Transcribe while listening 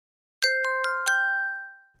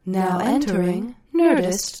Now entering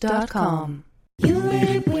Nerdist.com. You made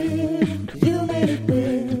it weird. You made it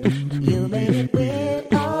weird. You made it weird.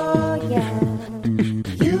 Oh yeah.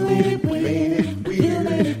 You made it weird. You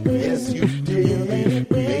made it weird. Yes, you did. You made it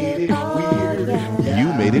weird. Oh yeah.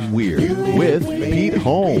 You Made It Weird with Pete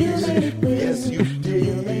Holmes. Yes, you did.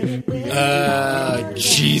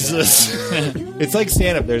 Jesus. It's like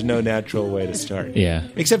stand-up. There's no natural way to start. Yeah.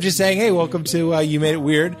 Except just saying, hey, welcome to You Made It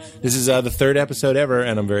Weird. This is the third episode ever,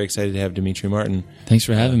 and I'm very excited to have Dimitri Martin. Thanks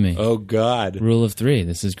for having me. Oh, God. Rule of 3.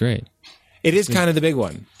 This is great. It is kind of the big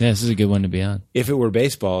one. Yeah, this is a good one to be on. If it were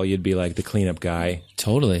baseball, you'd be like the cleanup guy.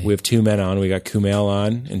 Totally. We have two men on. We got Kumail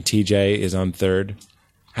on, and TJ is on third.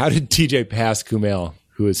 How did TJ pass Kumail,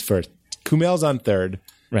 who is first? Kumail's on third.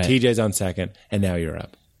 Right. TJ's on second, and now you're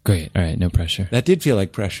up. Great. All right. No pressure. That did feel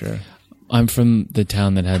like pressure. I'm from the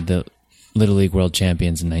town that had the Little League World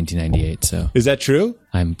Champions in 1998, so Is that true?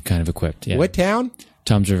 I'm kind of equipped. Yeah. What town?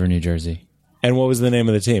 Toms River, New Jersey. And what was the name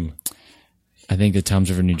of the team? I think the Toms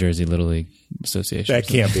River, New Jersey Little League Association. That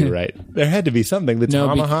can't be right. There had to be something. The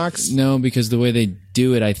Tomahawks? No, because the way they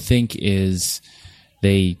do it, I think, is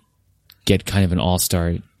they get kind of an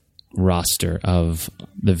all-star roster of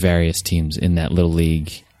the various teams in that Little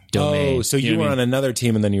League domain. Oh, so you were on another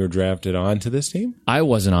team and then you were drafted onto this team? I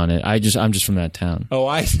wasn't on it. I'm just from that town. Oh,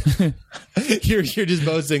 you're just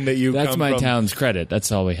boasting that you. That's come my from... town's credit.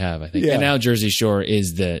 That's all we have, I think. Yeah. And now Jersey Shore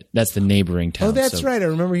that's the neighboring town. Oh, that's right. I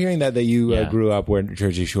remember hearing that you Yeah. grew up where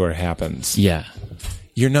Jersey Shore happens. Yeah.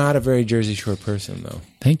 You're not a very Jersey Shore person, though.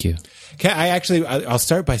 Thank you. I'll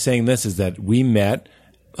start by saying this: is that we met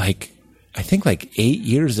I think 8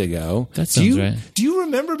 years ago. That sounds right. Do you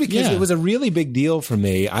remember? Because Yeah. it was a really big deal for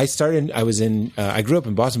me. I grew up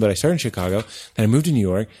in Boston, but I started in Chicago. Then I moved to New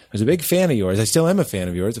York. I was a big fan of yours. I still am a fan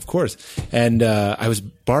of yours, of course. And I was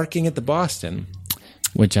barking at the Boston.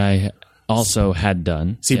 Which I also had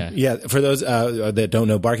done. See, yeah, for those that don't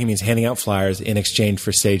know, barking means handing out flyers in exchange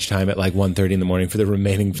for stage time at 1:30 in the morning for the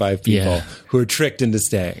remaining 5 people Yeah. who are tricked into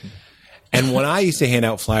staying. And when I used to hand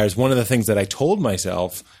out flyers, one of the things that I told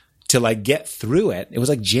myself to get through it, it was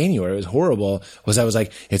January, it was horrible, I was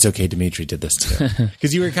like, it's okay, Dimitri did this too.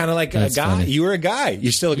 Because you were kind of like a That's guy. funny. You were a guy.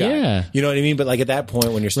 You're still a guy. Yeah. You know what I mean? But at that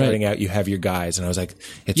point when you're starting out, you have your guys. And I was like,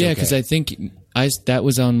 it's okay. Yeah, because I think that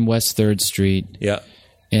was on West 3rd Street. Yeah.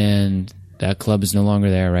 And that club is no longer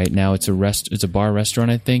there right now. It's a bar restaurant,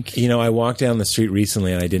 I think. I walked down the street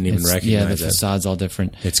recently and I didn't even recognize Yeah, the it. facade's all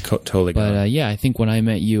different. It's totally gone. But I think when I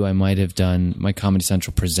met you, I might have done my Comedy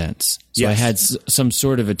Central Presents. So I Yes. had some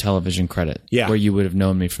sort of a television credit where you would have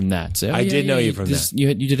known me from that. So, I did know you from that.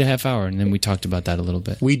 You did a half hour, and then we talked about that a little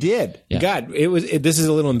bit. We did. Yeah. God, this is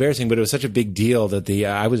a little embarrassing, but it was such a big deal that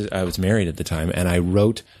I was married at the time, and I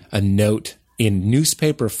wrote a note in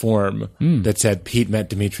newspaper form that said Pete met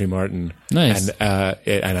Dimitri Martin. Nice.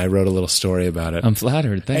 And I wrote a little story about it. I'm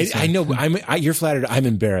flattered. Thanks. I know. You're flattered. I'm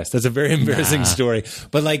embarrassed. That's a very embarrassing story.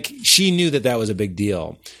 But she knew that was a big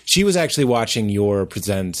deal. She was actually watching your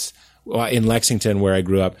presents in Lexington, where I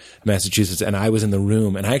grew up, Massachusetts, and I was in the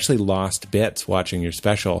room, and I actually lost bits watching your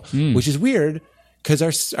special, which is weird because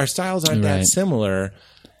our styles aren't that similar.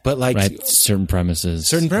 But certain premises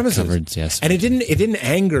covered, yes. And it didn't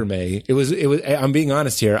anger me. It was I'm being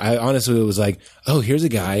honest here. I honestly was like, oh, here's a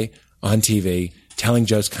guy on TV telling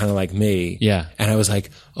jokes kind of like me. Yeah. And I was like,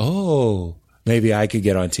 oh, maybe I could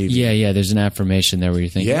get on TV. Yeah. There's an affirmation there where you're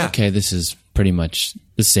thinking, Yeah. okay, this is pretty much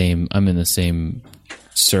the same. I'm in the same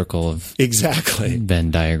circle of Exactly. Venn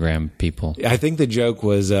diagram people. I think the joke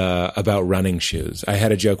was about running shoes. I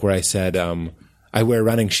had a joke where I said, I wear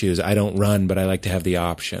running shoes. I don't run, but I like to have the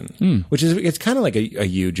option, which is, it's kind of like a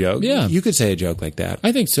you joke. Yeah. You could say a joke like that.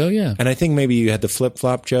 I think so, yeah. And I think maybe you had the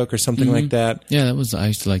flip-flop joke or something like that. Yeah, I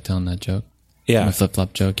used to like telling that joke. Yeah. The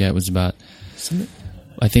flip-flop joke, yeah, it was about,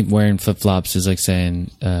 I think wearing flip-flops is like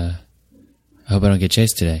saying, I hope I don't get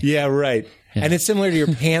chased today. Yeah, right. Yeah. And it's similar to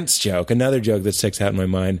your pants joke, another joke that sticks out in my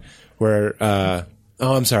mind where,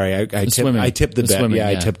 I'm sorry, I tipped the bet. Swimming,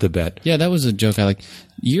 I tipped the bet. Yeah, that was a joke I like.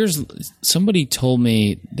 Somebody told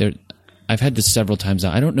me I've had this several times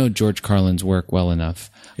now. I don't know George Carlin's work well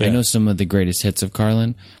enough. Yeah. I know some of the greatest hits of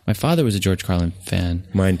Carlin. My father was a George Carlin fan.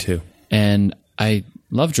 Mine too. And I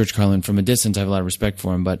love George Carlin from a distance. I have a lot of respect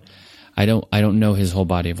for him, but I don't know his whole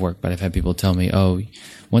body of work. But I've had people tell me,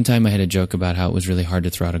 one time I had a joke about how it was really hard to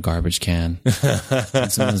throw out a garbage can. And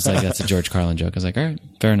someone was like, that's a George Carlin joke. I was like, all right,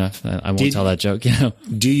 fair enough. I won't tell that joke,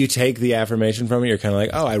 Do you take the affirmation from it? You're kind of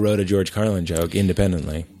like, I wrote a George Carlin joke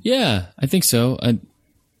independently. Yeah, I think so. I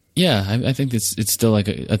think it's still like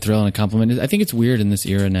a thrill and a compliment. I think it's weird in this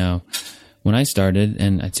era now. When I started,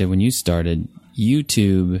 and I'd say when you started,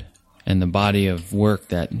 YouTube and the body of work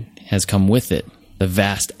that has come with it the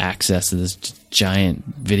vast access to this giant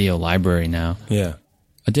video library now. Yeah.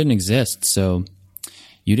 It didn't exist, so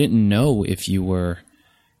you didn't know if you were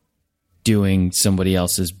doing somebody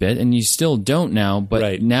else's bit, and you still don't now, but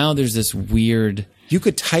Right. now there's this weird... You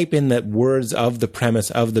could type in the words of the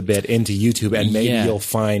premise of the bit into YouTube, and maybe Yeah. you'll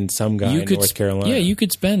find some guy in North Carolina. Yeah, you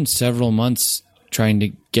could spend several months trying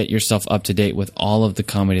to get yourself up to date with all of the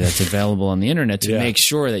comedy that's available on the internet to Yeah. make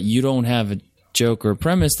sure that you don't have a joke or a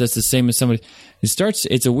premise that's the same as somebody.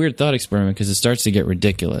 It's a weird thought experiment because it starts to get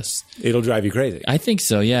ridiculous. It'll drive you crazy. I think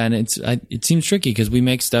so, yeah, and it seems tricky because we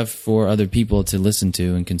make stuff for other people to listen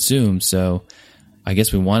to and consume, so I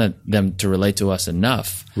guess we wanted them to relate to us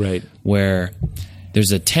enough. Right. Where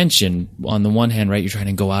there's a tension on the one hand, right? You're trying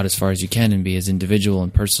to go out as far as you can and be as individual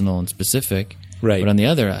and personal and specific. Right. But on the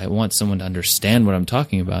other, I want someone to understand what I'm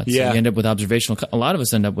talking about. So Yeah. you end up with a lot of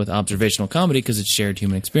us end up with observational comedy because it's shared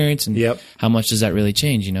human experience. And Yep. how much does that really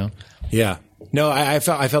change, you know? Yeah. No, I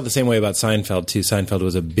felt the same way about Seinfeld too. Seinfeld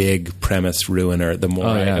was a big premise ruiner. The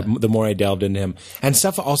more the more I delved into him, and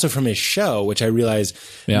stuff also from his show, which I realize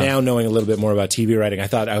now, knowing a little bit more about TV writing,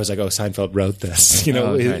 I was like, oh, Seinfeld wrote this. You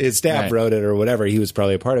know, his staff wrote it or whatever. He was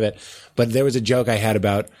probably a part of it. But there was a joke I had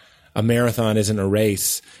about a marathon isn't a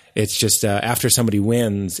race. It's just after somebody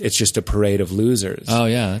wins, it's just a parade of losers. Oh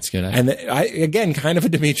yeah, that's good. And again, kind of a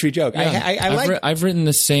Dimitri joke. Yeah. I've written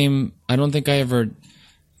the same. I don't think I ever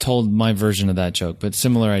told my version of that joke, but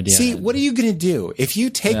similar idea. See, what are you going to do if you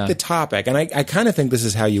take the topic? And I kind of think this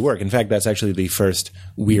is how you work. In fact, that's actually the first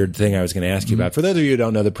weird thing I was going to ask you about. For those of you who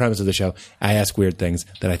don't know the premise of the show, I ask weird things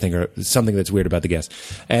that I think are something that's weird about the guest.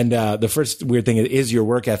 And the first weird thing is your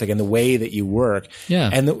work ethic and the way that you work. Yeah.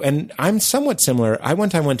 And I'm somewhat similar. I one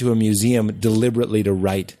time went to a museum deliberately to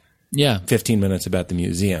write 15 minutes about the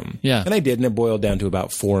museum. Yeah. And I did, and it boiled down to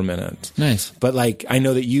about 4 minutes. Nice. But like, I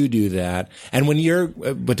know that you do that. And when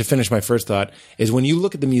but to finish my first thought is when you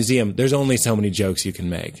look at the museum, there's only so many jokes you can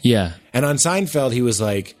make. Yeah. And on Seinfeld, he was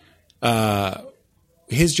like,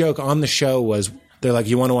 his joke on the show was, they're like,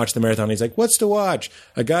 you want to watch the marathon? He's like, what's to watch?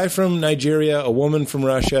 A guy from Nigeria, a woman from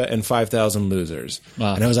Russia, and 5,000 losers.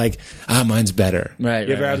 Wow. And I was like, mine's better. Right,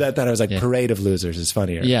 You ever right, have that thought? I was like, parade of losers is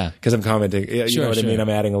funnier. Yeah. Because I'm commenting. You know what I mean?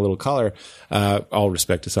 I'm adding a little color. All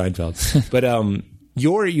respect to Seinfeld. But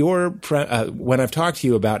when I've talked to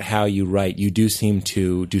you about how you write, you do seem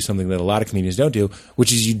to do something that a lot of comedians don't do,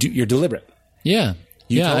 which is you're deliberate. Yeah.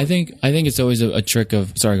 I think it's always a trick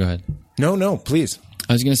of. Sorry, go ahead. No, please.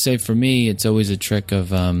 I was going to say, for me, it's always a trick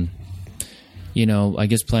of, I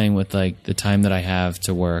guess playing with like the time that I have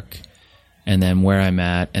to work, and then where I'm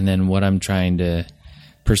at, and then what I'm trying to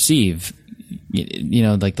perceive.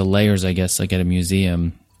 Like the layers, I guess, like at a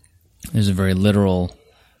museum, there's a very literal,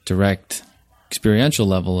 direct, experiential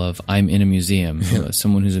level of I'm in a museum.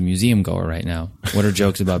 Someone who's a museum goer right now. What are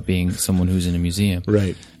jokes about being someone who's in a museum?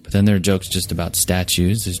 Right. But then there are jokes just about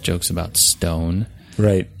statues. There's jokes about stone.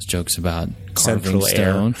 Right. There's jokes about carving Central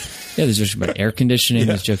stone. Yeah, there's jokes about air conditioning.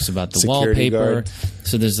 There's jokes about the Security wallpaper. guard.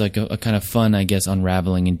 So there's like a kind of fun, I guess,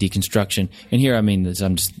 unraveling and deconstruction. And here, I'm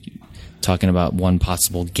just talking about one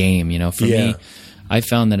possible game. For me, I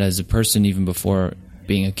found that as a person, even before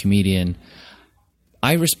being a comedian,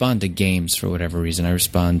 I respond to games for whatever reason. I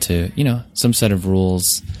respond to, some set of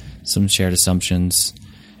rules, some shared assumptions,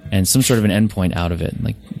 and some sort of an endpoint out of it.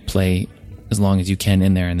 Like play as long as you can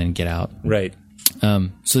in there and then get out. Right.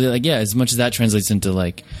 So as much as that translates into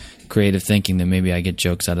like creative thinking, then maybe I get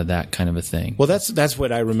jokes out of that kind of a thing. Well, that's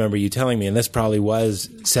what I remember you telling me, and this probably was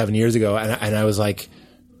 7 years ago. And I was like,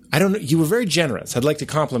 I don't know. You were very generous. I'd like to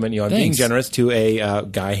compliment you on being Thanks. generous to a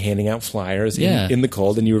guy handing out flyers in the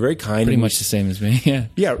cold, and you were very kind. Pretty much the same as me. Yeah.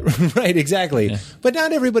 Yeah, right, exactly. Yeah. But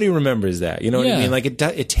not everybody remembers that. You know what I mean? Like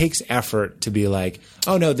it takes effort to be like,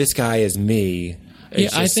 oh no, this guy is me.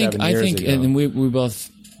 It's I think, and we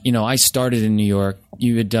both. I started in New York.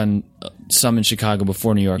 You had done some in Chicago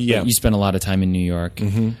before New York, but you spent a lot of time in New York.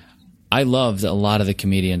 Mm-hmm. I loved a lot of the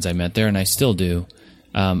comedians I met there, and I still do.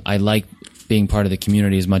 I like being part of the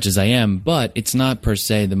community as much as I am, but it's not per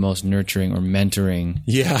se the most nurturing or mentoring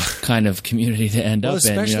kind of community to end up in.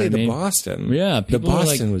 Especially the Boston. Yeah. The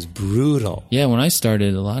Boston was brutal. Yeah, when I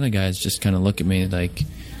started, a lot of guys just kind of look at me like,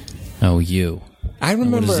 oh, you. I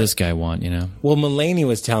remember. What does this guy want? Well, Mulaney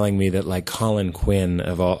was telling me that like Colin Quinn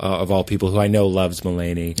of all people who I know loves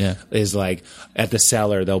Mulaney is like at the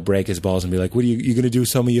Cellar they'll break his balls and be like, "What are you going to do?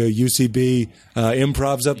 Some of your UCB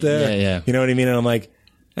improvs up there?" Yeah. You know what I mean? And I'm like,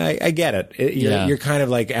 I get it. You're kind of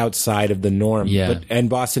like outside of the norm. Yeah. And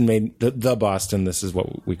Boston made the Boston. This is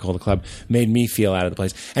what we call the club. Made me feel out of the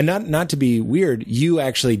place. And not to be weird, you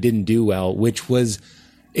actually didn't do well, which was.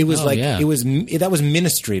 It was yeah. that was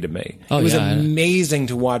ministry to me. Oh, it was yeah. amazing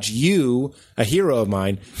to watch you, a hero of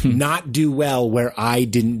mine, not do well where I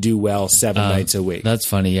didn't do well 7 nights a week. That's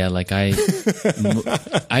funny. Yeah, like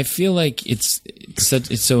I feel like it's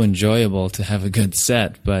so enjoyable to have a good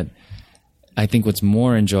set, but I think what's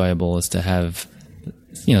more enjoyable is to have,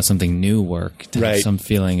 something new work, to have Right. some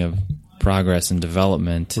feeling of progress and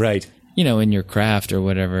development. Right. In your craft or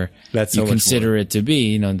whatever That's so you much consider it to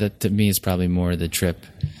be, that to me is probably more the trip.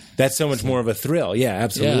 That's so much more of a thrill. Yeah,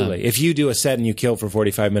 absolutely. Yeah. If you do a set and you kill for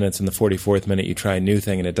 45 minutes and the 44th minute you try a new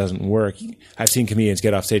thing and it doesn't work, I've seen comedians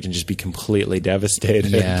get off stage and just be completely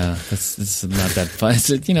devastated. Yeah, it's not that fun.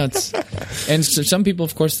 And so some people,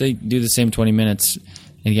 of course, they do the same 20 minutes.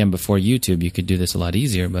 And again, before YouTube, you could do this a lot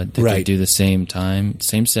easier, but they Right. could do the same time,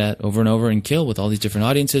 same set over and over and kill with all these different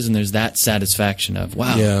audiences. And there's that satisfaction of,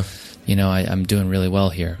 wow, Yeah. I'm doing really well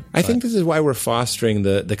here. I think this is why we're fostering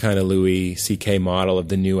the kind of Louis C.K. model of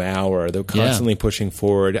the new hour. They're constantly pushing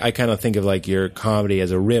forward. I kind of think of like your comedy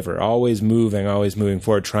as a river, always moving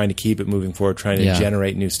forward, trying to keep it moving forward, trying to Yeah.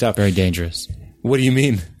 generate new stuff. Very dangerous. What do you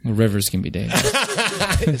mean? Rivers can be dangerous.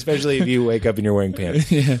 Especially if you wake up and you're wearing pants.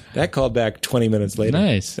 That called back 20 minutes later.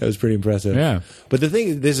 Nice. That was pretty impressive. Yeah. But the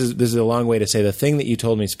thing, this is a long way to say, the thing that you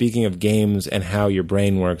told me, speaking of games and how your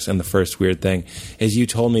brain works, and the first weird thing, is you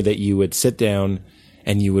told me that you would sit down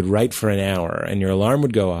and you would write for an hour and your alarm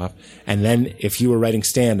would go off. And then if you were writing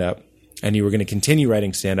stand-up and you were going to continue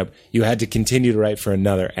writing stand-up, you had to continue to write for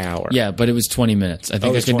another hour. Yeah, but it was 20 minutes. I think it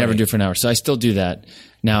I was could never 20. do it for an hour. So I still do that.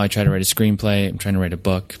 Now I try to write a screenplay. I'm trying to write a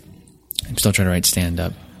book. I'm still trying to write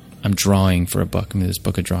stand-up. I'm drawing for a book. I'm in this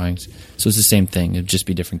book of drawings. So it's the same thing. It'd just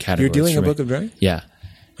be different categories. You're doing for a me. book of drawing? Yeah.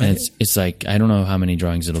 And it's like, I don't know how many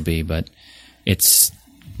drawings it'll be, but it's,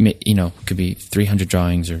 could be 300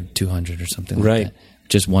 drawings or 200 or something like Right. that.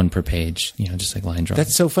 Just one per page, just like line drawing.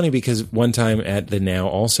 That's so funny because one time at the now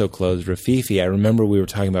also closed Rafifi, I remember we were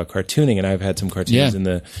talking about cartooning, and I've had some cartoons Yeah. in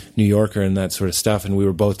the New Yorker and that sort of stuff, and we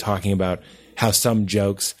were both talking about how some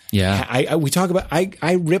jokes. Yeah.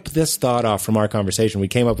 I rip this thought off from our conversation. We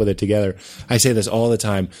came up with it together. I say this all the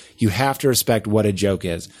time. You have to respect what a joke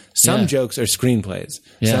is. Some Yeah. jokes are screenplays.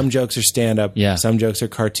 Yeah. Some jokes are stand-up. Yeah. Some jokes are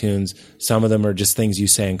cartoons. Some of them are just things you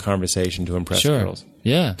say in conversation to impress Sure. girls.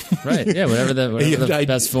 Yeah. Right. Yeah. Whatever the I-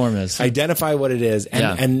 best form is. Identify what it is, and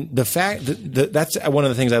Yeah. and the fact that that's one of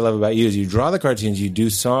the things I love about you is you draw the cartoons, you do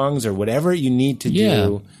songs or whatever you need to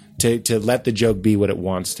do to let the joke be what it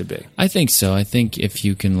wants to be. I think so. I think if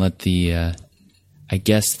you can let the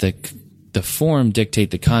form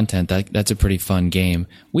dictate the content, that's a pretty fun game.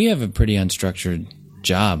 We have a pretty unstructured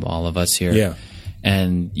job, all of us here. Yeah.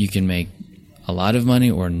 And you can make a lot of money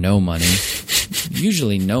or no money.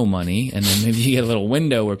 Usually no money, and then maybe you get a little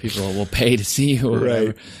window where people will pay to see you or whatever.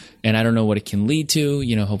 Right. And I don't know what it can lead to.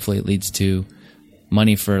 Hopefully it leads to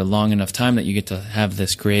money for a long enough time that you get to have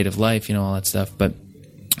this creative life, all that stuff. But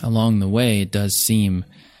along the way, it does seem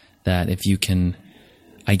that if you can,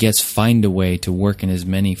 I guess, find a way to work in as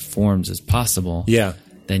many forms as possible, Yeah.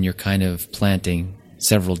 then you're kind of planting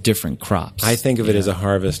several different crops. I think of it as a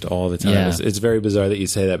harvest all the time. Yeah. It's very bizarre that you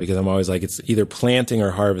say that because I'm always like, it's either planting or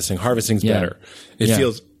harvesting. Harvesting's Yeah. better. It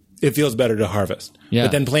Yeah. feels better to harvest. Yeah.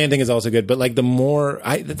 But then planting is also good. But like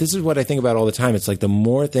this is what I think about all the time. It's like the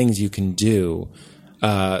more things you can do,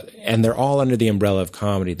 and they're all under the umbrella of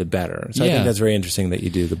comedy, the better. So I Yeah. think that's very interesting that you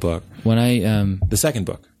do the book, When I the second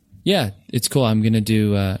book. yeah, it's cool. I'm going to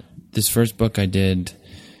do this first book I did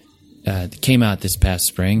came out this past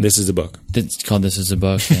spring. This is a book. It's called This Is a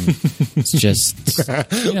Book, and it's just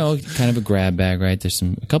kind of a grab bag, right? There's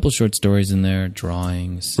a couple short stories in there,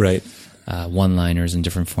 drawings, Right. One-liners in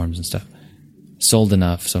different forms and stuff. Sold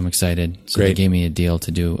enough, so I'm excited. So Great. they gave me a deal to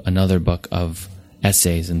do another book of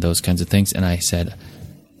essays and those kinds of things, and I said,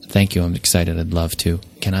 "Thank you, I'm excited. I'd love to.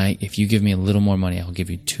 If you give me a little more money, I'll give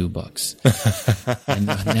you 2 books, and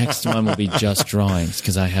the next one will be just drawings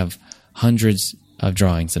because I have hundreds of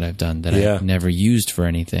drawings that I've done that Yeah. I've never used for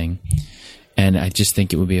anything." And I just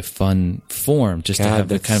think it would be a fun form just to God, have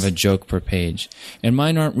that's- kind of a joke per page. And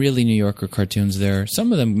mine aren't really New Yorker cartoons.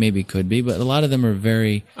 Some of them maybe could be, but a lot of them are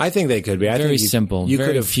very, I think they could be. I very think simple. You very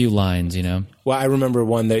could have. few lines, Well, I remember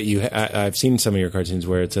one that I've seen some of your cartoons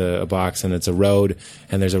where it's a box and it's a road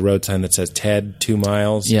and there's a road sign that says Ted 2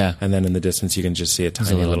 miles. Yeah. And then in the distance you can just see a tiny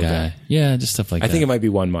It's a little guy. guy. Yeah, just stuff like I that. think it might be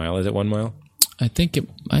 1 mile. Is it 1 mile? I think it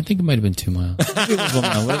might have been 2 miles. Maybe it was 1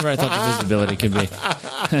 mile. Whatever I thought the visibility could be.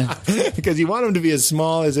 Because you want them to be as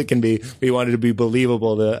small as it can be, but you want it to be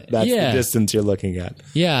believable that that's Yeah. the distance you're looking at.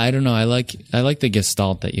 Yeah, I don't know. I like the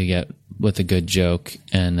gestalt that you get with a good joke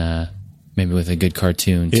and maybe with a good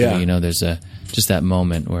cartoon too. Yeah. There's just that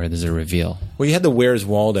moment where there's a reveal. Well, you had the Where's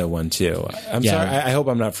Waldo one too. I'm Yeah. sorry. I hope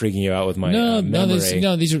I'm not freaking you out with my No, memory.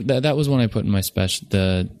 these are that was one I put in my special.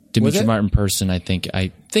 The Was Dimitri it? Martin person. I think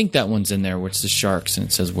that one's in there, where it's the sharks and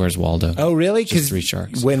it says "Where's Waldo?" Oh, really? Just 3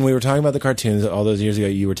 sharks. When we were talking about the cartoons all those years ago,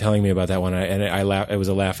 you were telling me about that one, and I laughed. It was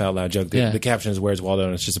a laugh out loud joke. Yeah. The caption is "Where's Waldo?"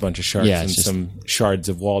 and it's just a bunch of sharks Yeah, and it's just- some shards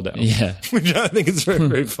of Waldo. Yeah. Which I think is very,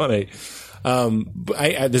 very funny.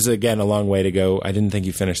 But this is again a long way to go. I didn't think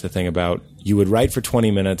you finished the thing about you would write for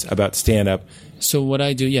 20 minutes about stand up. So what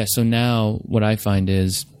I do, so now what I find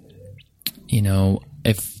is,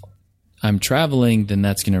 if I'm traveling, then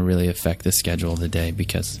that's going to really affect the schedule of the day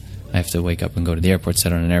because I have to wake up and go to the airport,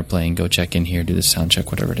 sit on an airplane, go check in here, do the sound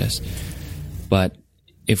check, whatever it is. But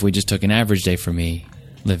if we just took an average day for me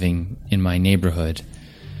living in my neighborhood,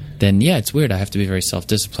 then it's weird. I have to be very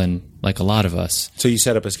self-disciplined, like a lot of us. So you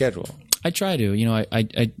set up a schedule. I try to.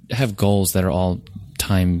 I have goals that are all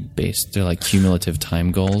time-based. They're like cumulative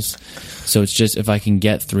time goals. So it's just if I can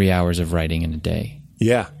get 3 hours of writing in a day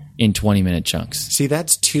Yeah. in 20-minute chunks. See,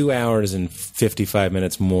 that's 2 hours and 55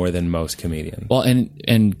 minutes more than most comedians. Well,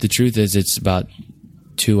 and the truth is it's about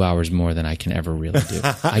 2 hours more than I can ever really do.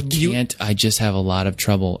 I can't. I just have a lot of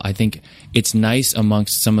trouble. I think it's nice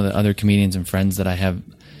amongst some of the other comedians and friends that I have.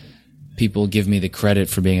 People give me the credit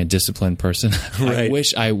for being a disciplined person. I Right.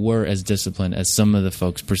 wish I were as disciplined as some of the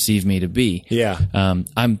folks perceive me to be. Yeah.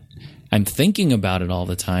 I'm thinking about it all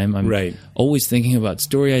the time. I'm Right. always thinking about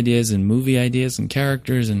story ideas and movie ideas and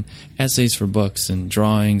characters and essays for books and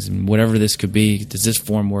drawings and whatever this could be. Does this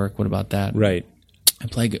form work? What about that? Right. I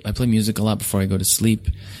play music a lot before I go to sleep,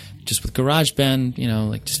 just with GarageBand,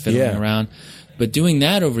 like just fiddling Yeah. around. But doing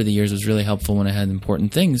that over the years was really helpful when I had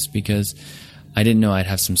important things because I didn't know I'd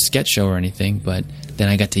have some sketch show or anything, but then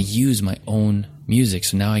I got to use my own music.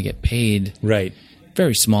 So now I get paid Right.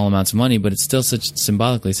 very small amounts of money, but it's still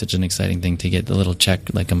symbolically such an exciting thing to get the little check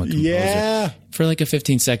like I'm a composer. Yeah. For like a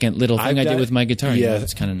 15-second little thing I've I did got- with my guitar. yeah.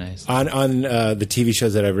 It's kind of nice. On the TV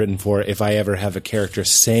shows that I've written for, if I ever have a character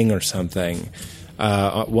sing or something,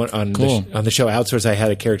 on Cool. the show Outsource, I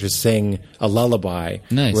had a character sing a lullaby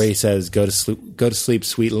Nice. where he says, "Go to sleep,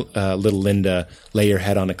 sweet little Linda, lay your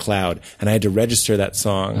head on a cloud," and I had to register that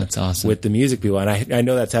song. That's awesome. With the music people, and I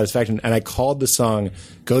know that satisfaction. And I called the song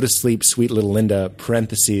 "Go to Sleep, Sweet Little Linda,"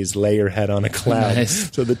 parentheses, lay your head on a cloud.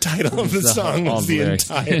 Nice. So the title of the It's song all was the lyrics.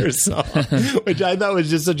 entire song, which I thought was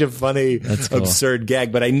just such a funny, cool. absurd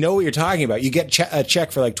gag. But I know what you're talking about. You get a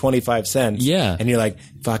check for like 25 cents. Yeah. And you're like,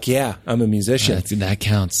 fuck yeah, I'm a musician. That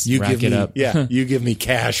counts. You Rack give it me, up. yeah, you give me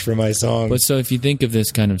cash for my song. But so if you think of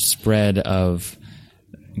this kind of spread of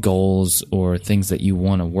goals or things that you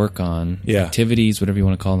want to work on, Yeah. activities, whatever you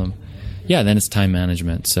want to call them, then it's time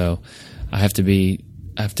management. So I have to be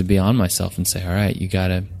on myself and say, all right,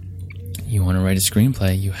 you want to write a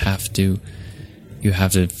screenplay, you have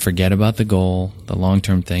to forget about the goal, the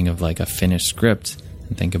long-term thing of like a finished script,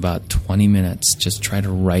 and think about 20 minutes. Just try to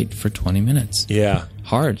write for 20 minutes. yeah.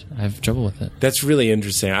 Hard. I have trouble with it. That's really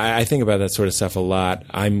interesting. I think about that sort of stuff a lot.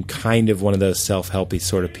 I'm kind of one of those self-helpy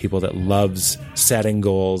sort of people that loves setting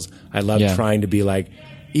goals. I love Yeah. trying to be like,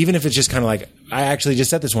 even if it's just kind of like, I actually just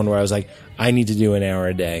set this one where I was like, I need to do an hour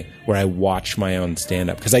a day where I watch my own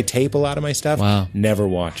stand-up. Because I tape a lot of my stuff. Wow. Never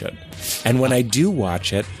watch it. And when I do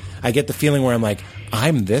watch it, I get the feeling where I'm like,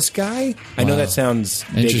 I'm this guy? I know Wow. that sounds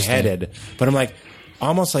Interesting. big-headed, but I'm like,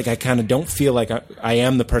 almost like I kind of don't feel like I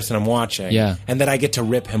am the person I'm watching. Yeah. And that I get to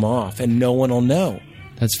rip him off and no one will know.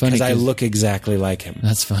 That's funny. Because I look exactly like him.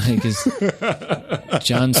 That's funny because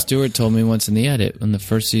Jon Stewart told me once in the edit, in the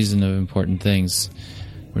first season of Important Things,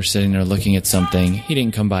 we're sitting there looking at something. He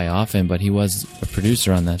didn't come by often, but he was a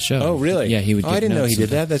producer on that show. Oh, really? Yeah, he would. Oh, give I didn't know notes he did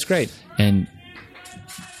sometimes. that. That's great. And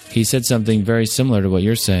he said something very similar to what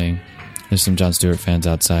you're saying. There's some Jon Stewart fans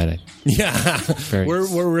outside. Yeah, Very-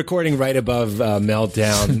 we're recording right above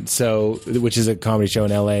Meltdown, which is a comedy show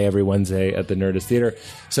in LA every Wednesday at the Nerdist Theater.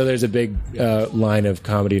 So there's a big line of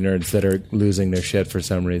comedy nerds that are losing their shit for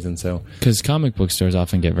some reason. So Because comic book stores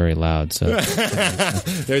often get very loud. So,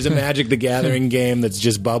 there's a Magic the Gathering game that's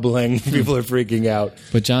just bubbling. People are freaking out.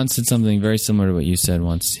 but John said something very similar to what you said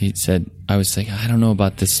once. He said, "I was like, I don't know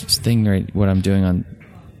about this thing, right? What I'm doing on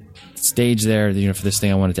stage there, for this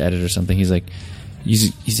thing I wanted to edit or something." He's like, he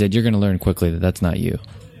said, "You're going to learn quickly that that's not you.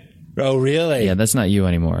 Oh, really? Yeah, that's not you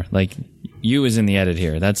anymore. Like, you is in the edit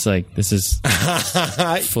here. That's like, this is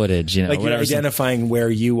footage, Like you're whatever." identifying where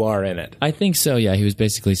you are in it. I think so. Yeah, he was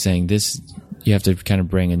basically saying this. You have to kind of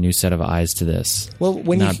bring a new set of eyes to this. Well,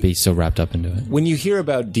 when not you- be so wrapped up into it. When you hear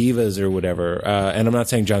about divas or whatever, and I'm not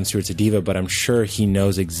saying Jon Stewart's a diva, but I'm sure he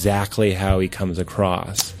knows exactly how he comes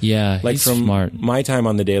across. Yeah, Like he's from smart. my time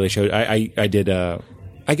on the Daily Show,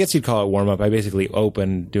 I I guess you'd call it warm up. I basically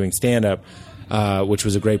opened doing stand up, which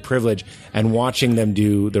was a great privilege, and watching them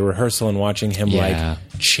do the rehearsal and watching him Yeah.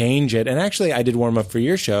 like change it. And actually, I did warm up for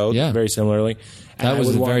your show very similarly. And That I was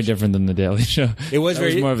would very watch- different than the Daily Show. It was That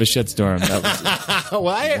very- was more of a shitstorm. That was, Well,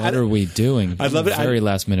 what are we doing? I love it. Very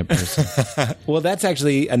last minute person. Well, that's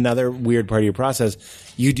actually another weird part of your process.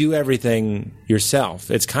 You do everything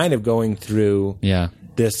yourself. It's kind of going through Yeah.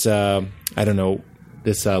 this,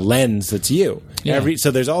 this lens that's you. Yeah.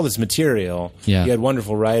 So there's all this material. Yeah. You had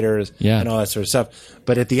wonderful writers Yeah. and all that sort of stuff.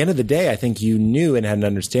 But at the end of the day, I think you knew and had an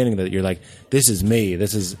understanding that you're like, this is me.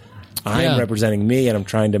 I'm Yeah. representing me, and I'm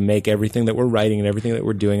trying to make everything that we're writing and everything that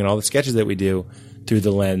we're doing and all the sketches that we do through the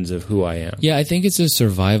lens of who I am. Yeah, I think it's a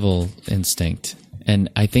survival instinct. And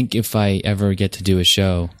I think if I ever get to do a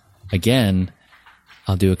show again,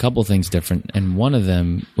 I'll do a couple things different. And one of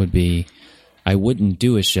them would be I wouldn't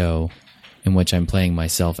do a show in which I'm playing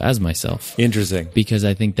myself as myself. Interesting. Because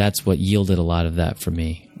I think that's what yielded a lot of that for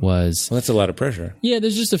me was, Well, that's a lot of pressure. yeah,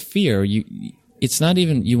 there's just a fear. It's not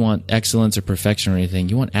even you want excellence or perfection or anything.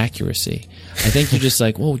 You want accuracy. I think you're just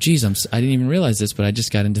like, oh, geez, I didn't even realize this, but I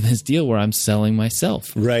just got into this deal where I'm selling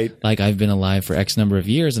myself. Right. Like I've been alive for X number of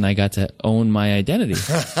years and I got to own my identity.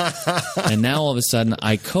 And now all of a sudden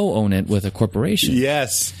I co-own it with a corporation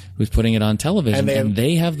Yes. who's putting it on television And and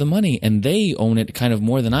they have the money and they own it kind of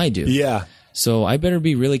more than I do. Yeah. So I better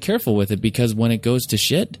be really careful with it because when it goes to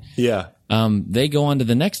shit, Yeah. they go on to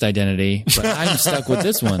the next identity, but I'm stuck with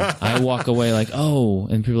this one. I walk away like, oh,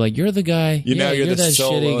 and people are like, you're the guy. Now you're the that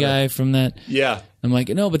sole shitty owner. guy from that. Yeah. I'm like,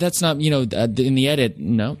 no, but that's not, in the edit,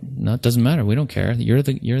 no, it doesn't matter. We don't care. You're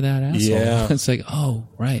that asshole. Yeah. It's like, oh,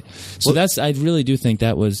 right. So I really do think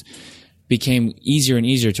that became easier and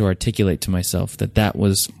easier to articulate to myself that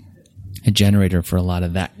was a generator for a lot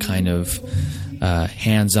of that kind of,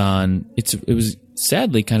 hands-on. It was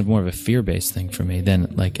sadly kind of more of a fear-based thing for me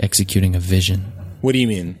than like executing a vision. What do you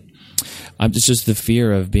mean? It's just the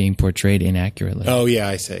fear of being portrayed inaccurately. Oh, yeah,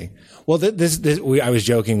 I see. Well, I was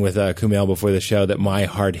joking with Kumail before the show that my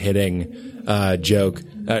hard-hitting joke,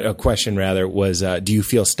 a question rather, was, do you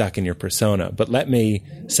feel stuck in your persona? But let me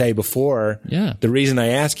say before, the reason I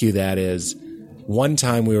ask you that is one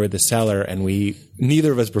time we were at the Cellar and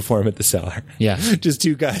neither of us perform at the Cellar. Yeah. Just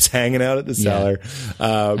two guys hanging out at the Cellar.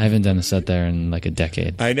 I haven't done a set there in like a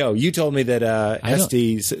decade. I know. You told me that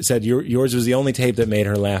Esty said yours was the only tape that made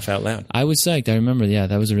her laugh out loud. I was psyched. I remember,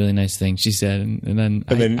 that was a really nice thing she said. And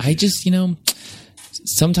then I just,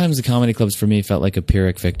 sometimes the comedy clubs for me felt like a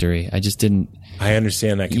Pyrrhic victory. I just didn't. I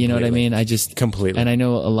understand that completely. You know what I mean? I just. Completely. And I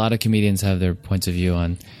know a lot of comedians have their points of view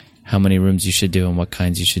on how many rooms you should do and what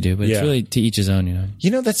kinds you should do. But it's really to each his own,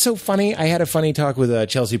 That's so funny. I had a funny talk with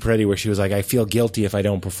Chelsea Peretti where she was like, I feel guilty if I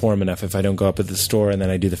don't perform enough, if I don't go up at the store and then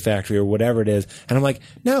I do the factory or whatever it is. And I'm like,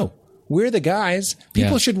 no, we're the guys.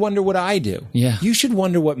 People should wonder what I do. Yeah. You should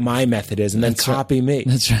wonder what my method is and then copy me.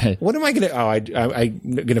 That's right. What am I going to... I'm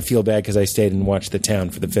going to feel bad because I stayed and watched The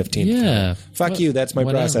Town for the 15th Yeah. time. Fuck you. That's my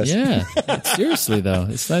Whatever. process. Yeah. Seriously, though.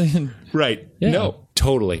 It's not even... Right. Yeah. No,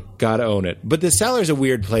 totally. Gotta own it. But the Cellar's a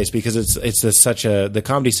weird place because the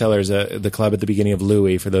Comedy Cellar is the club at the beginning of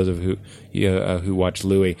Louis, for those of who watch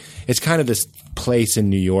Louis. It's kind of this place in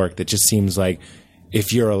New York that just seems like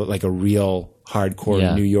if you're a real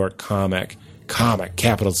hardcore New York comic,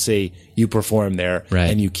 capital C, you perform there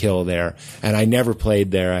and you kill there. And I never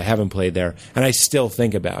played there. I haven't played there. And I still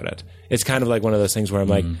think about it. It's kind of like one of those things where I'm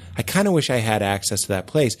like, I kind of wish I had access to that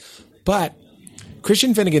place. But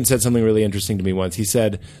Christian Finnegan said something really interesting to me once. He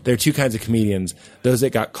said there are two kinds of comedians, those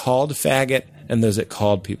that got called faggot and those that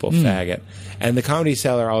called people faggot. And the Comedy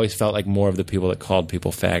Cellar always felt like more of the people that called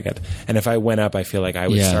people faggot. And if I went up, I feel like I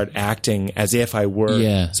would start acting as if I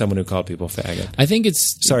were someone who called people faggot. I think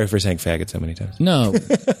it's... Sorry for saying faggot so many times. No.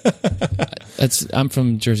 I'm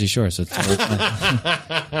from Jersey Shore, so it's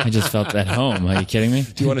I just felt at home. Are you kidding me?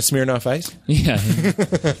 Do you want a Smirnoff Ice? Yeah.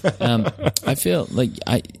 I feel like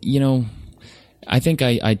I think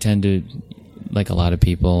I tend to, like a lot of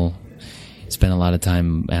people, spend a lot of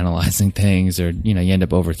time analyzing things, or you end up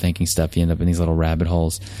overthinking stuff. You end up in these little rabbit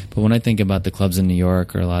holes. But when I think about the clubs in New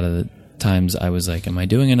York, or a lot of the times I was like, am I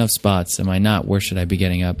doing enough spots? Am I not? Where should I be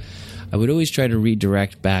getting up? I would always try to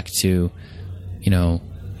redirect back to,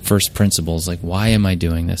 first principles. Like, why am I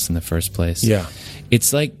doing this in the first place? Yeah.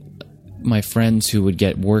 It's like my friends who would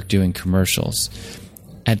get work doing commercials.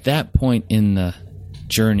 At that point in the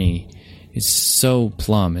journey, it's so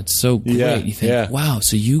plumb. It's so great. Yeah, You think, wow,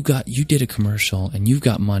 so you did a commercial and you've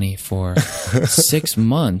got money for 6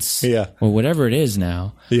 months or whatever it is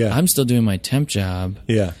now. Yeah. I'm still doing my temp job.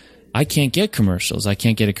 Yeah. I can't get commercials. I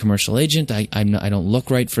can't get a commercial agent. I don't look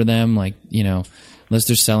right for them. Like, unless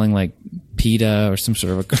they're selling like pita or some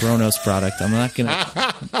sort of a Kronos product, I'm not going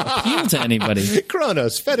to appeal to anybody.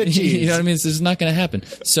 Kronos, feta cheese. You know what I mean? It's just not going to happen.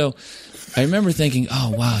 So I remember thinking,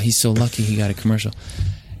 oh, wow, he's so lucky he got a commercial.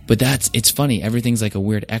 But it's funny. Everything's like a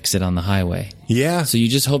weird exit on the highway. Yeah. So you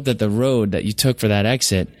just hope that the road that you took for that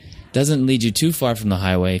exit doesn't lead you too far from the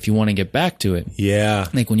highway if you want to get back to it. Yeah.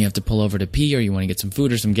 Like when you have to pull over to pee or you want to get some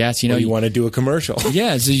food or some gas, Or you want to do a commercial.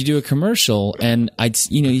 Yeah, so you do a commercial, and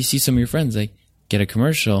you see some of your friends, they get a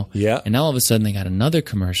commercial, Yeah. and now all of a sudden they got another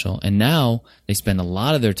commercial, and now they spend a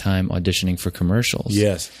lot of their time auditioning for commercials.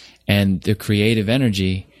 Yes. And the creative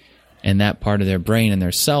energy and that part of their brain and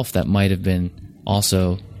their self that might have been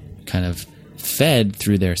also kind of fed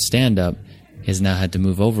through their stand-up has now had to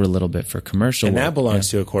move over a little bit for commercial And work. that belongs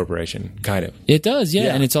to a corporation, kind of. It does, yeah.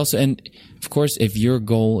 Yeah. And it's also, and of course, if your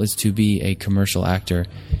goal is to be a commercial actor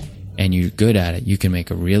and you're good at it, you can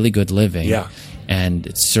make a really good living. Yeah. And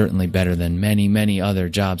it's certainly better than many, many other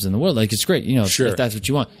jobs in the world. Like, it's great, Sure. if that's what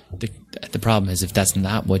you want. The problem is if that's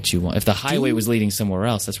not what you want. If the highway was leading somewhere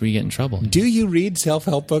else, that's where you get in trouble. Do you read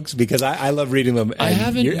self-help books? Because I love reading them. I and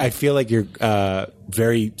haven't- I feel like you're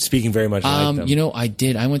speaking very much like them. I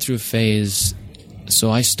did. I went through a phase. So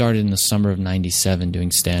I started in the summer of '97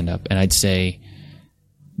 doing stand-up, and I'd say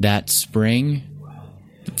that spring,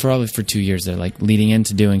 probably for 2 years there, like leading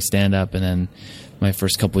into doing stand-up, and then my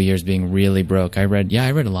first couple of years being really broke. I read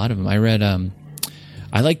a lot of them. I read.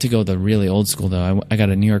 I like to go the really old school though. I got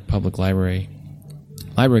a New York Public Library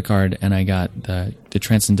card, and I got the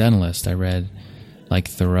Transcendentalist. I read like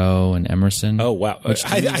Thoreau and Emerson. Oh wow! I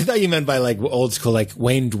thought you meant by like old school, like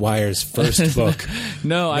Wayne Dwyer's first book.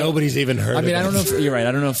 No, Nobody's even heard. I mean, of I don't know if you're right.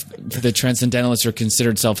 I don't know if the Transcendentalists are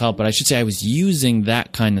considered self-help, but I should say I was using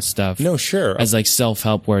that kind of stuff. No, sure. As like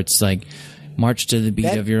self-help, where it's like march to the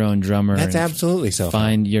beat of your own drummer. That's and absolutely self-help.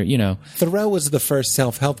 Find your, Thoreau was the first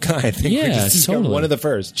self-help guy. I think. Yeah, totally. One of the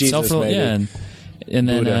first. Jesus, Self-help, maybe. yeah, and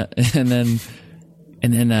then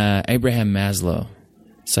and then Abraham Maslow,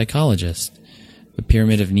 psychologist, the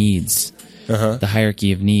pyramid of needs. The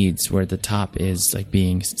hierarchy of needs, where the top is like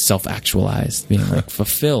being self-actualized, being like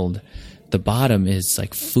fulfilled. The bottom is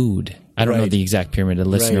like food. I don't know Right. the exact pyramid. A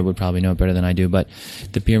listener Right. would probably know it better than I do, but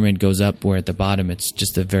the pyramid goes up where at the bottom it's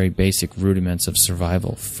just the very basic rudiments of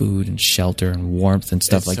survival, food and shelter and warmth and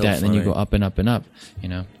stuff It's like so that. And then you funny. go up and up and up,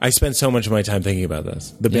 I spend so much of my time thinking about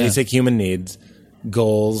this. The Yeah. basic human needs,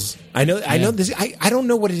 goals. I know this. I don't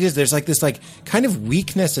know what it is. There's like this like kind of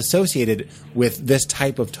weakness associated with this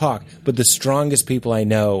type of talk, but the strongest people I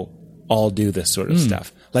know all do this sort of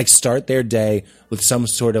stuff. Like start their day with some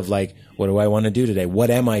sort of like, what do I want to do today? What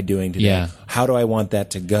am I doing today? Yeah. How do I want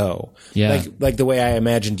that to go? Yeah. Like the way I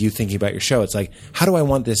imagined you thinking about your show. It's like, how do I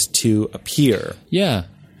want this to appear? Yeah.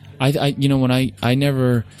 When I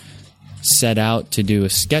never set out to do a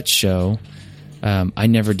sketch show, I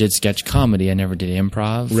never did sketch comedy. I never did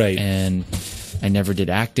improv. Right. And I never did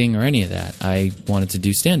acting or any of that. I wanted to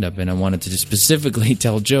do stand-up, and I wanted to just specifically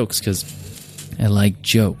tell jokes because I like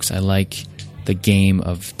jokes. I like the game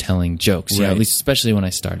of telling jokes, Right. at least especially when I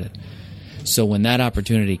started. So when that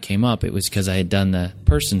opportunity came up, it was because I had done the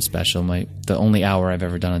Person special, the only hour I've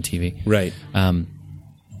ever done on TV. Right.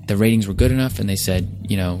 The ratings were good enough, and they said,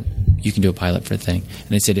 you can do a pilot for a thing. And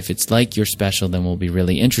they said, if it's like your special, then we'll be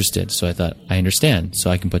really interested. So I thought, I understand. So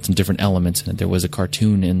I can put some different elements in it. There was a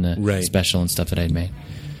cartoon in the Right. special and stuff that I'd made.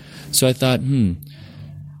 So I thought,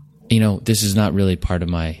 this is not really part of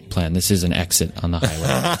my plan. This is an exit on the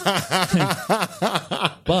highway.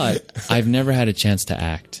 But I've never had a chance to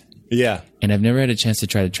act. Yeah. And I've never had a chance to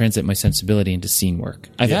try to translate my sensibility into scene work.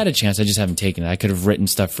 I've had a chance, I just haven't taken it. I could have written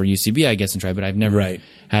stuff for UCB, I guess, and tried, but I've never Right.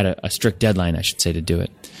 had a strict deadline, I should say, to do it.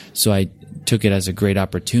 So I took it as a great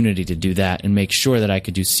opportunity to do that and make sure that I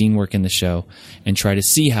could do scene work in the show and try to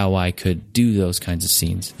see how I could do those kinds of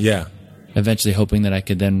scenes. Yeah. Eventually hoping that I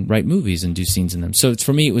could then write movies and do scenes in them. So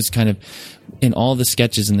for me, it was kind of, in all the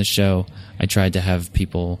sketches in the show, I tried to have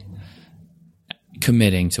people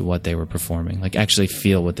committing to what they were performing, like actually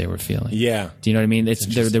feel what they were feeling. Yeah. Do you know what I mean?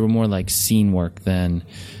 They were more like scene work than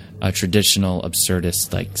a traditional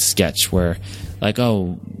absurdist like sketch where like,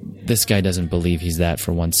 oh, this guy doesn't believe he's that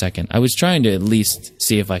for 1 second. I was trying to at least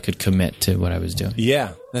see if I could commit to what I was doing.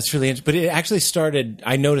 Yeah, that's really interesting. But it actually started,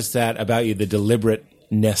 I noticed that about you, the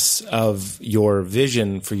deliberateness of your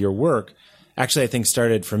vision for your work, actually I think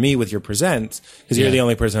started for me with your presents, because you're Yeah. the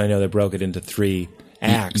only person I know that broke it into 3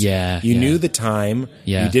 act. yeah, You yeah. knew the time.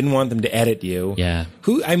 Yeah. You didn't want them to edit you. Yeah.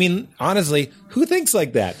 Honestly, who thinks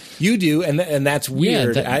like that? You do, and that's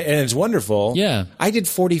weird, that- and it's wonderful. Yeah. I did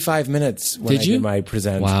 45 minutes when Did I you? did my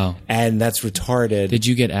present. Wow. And that's retarded. Did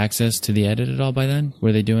you get access to the edit at all by then?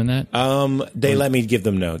 Were they doing that? They let me give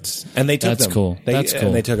them notes, and they took That's them. cool. That's cool.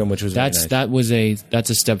 And they took them, which was really nice. That's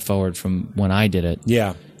a step forward from when I did it.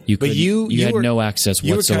 Yeah. You But couldn't- you had were- no access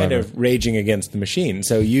You whatsoever. were kind of raging against the machine,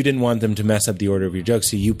 so you didn't want them to mess up the order of your jokes.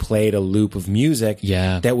 So you played a loop of music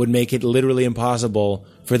Yeah. that would make it literally impossible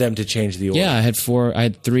for them to change the order. Yeah, I had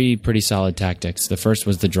 3 pretty solid tactics. The first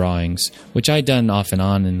was the drawings, which I'd done off and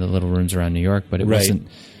on in the little rooms around New York, but it Right. wasn't.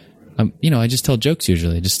 I just tell jokes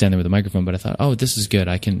usually, just stand there with a microphone. But I thought, oh, this is good.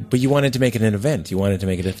 I can. But you wanted to make it an event. You wanted to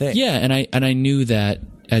make it a thing. Yeah, and I knew that,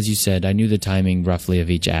 as you said, I knew the timing roughly of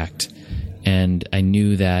each act, and I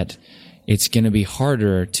knew that it's going to be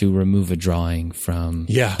harder to remove a drawing from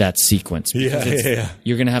Yeah. that sequence. Yeah, Because yeah.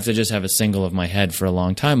 You're going to have to just have a single of my head for a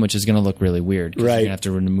long time, which is going to look really weird. 'Cause Right. You're going to have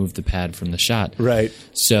to remove the pad from the shot. Right.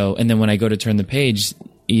 So, and then when I go to turn the page,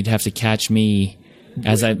 you'd have to catch me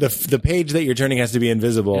as I. The page that you're turning has to be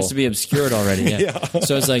invisible. It has to be obscured already. Yeah.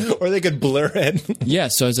 So it's like, or they could blur it. yeah.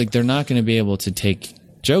 So I was like, they're not going to be able to take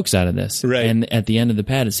jokes out of this. Right. And at the end of the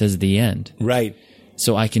pad, it says the end. Right.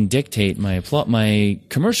 So I can dictate my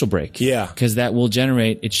commercial break. Yeah. Because that will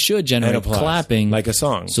it should generate And applause, clapping. like a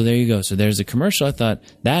song. So there you go. So there's a commercial. I thought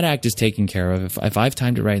that act is taken care of. If I've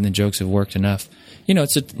timed it right and the jokes have worked enough,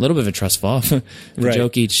 it's a little bit of a trust fall. If the Right.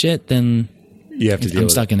 joke eats shit, then You have to deal I'm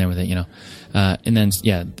with stuck in there with it, and then,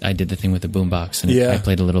 I did the thing with the boombox, and Yeah. I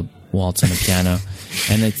played a little waltz on the piano.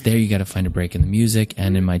 And it's there you got to find a break in the music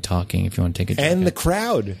and in my talking if you want to take a it. joke And out. the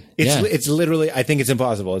crowd. Yeah. It's literally, I think it's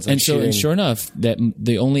impossible. It's like And shooting. sure enough, that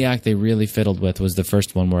the only act they really fiddled with was the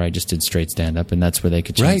first one where I just did straight stand up, and that's where they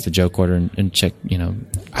could change Right. the joke order and check.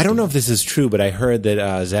 I don't know if this is true, but I heard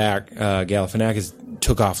that Zach Galifianakis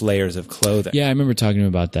took off layers of clothing. Yeah, I remember talking to him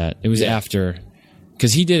about that. It was Yeah. after,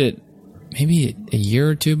 because he did it maybe a year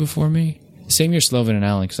or two before me. Same year, Sloven and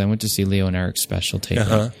Allen, because I went to see Leo and Eric's special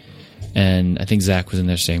taping, and I think Zach was in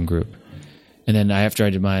their same group. And then after I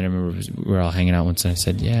did mine, I remember we were all hanging out once, and I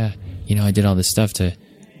said, "Yeah, I did all this stuff to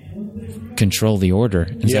control the order."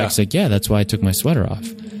 And Yeah. Zach's like, "Yeah, that's why I took my sweater off."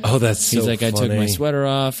 Oh, that's so He's like, "I took my funny. sweater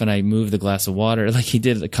off, and I moved the glass of water." Like he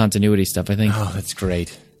did the continuity stuff. I think. Oh, that's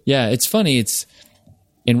great. Yeah, it's funny. It's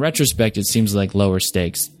in retrospect, it seems like lower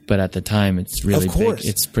stakes, but at the time, it's really Of course. big.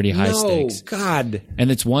 It's pretty high stakes, God.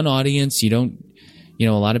 and it's one audience. You don't, a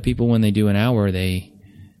lot of people when they do an hour,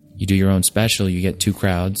 you do your own special. You get 2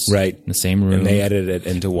 crowds, Right. in the same room, And they edited it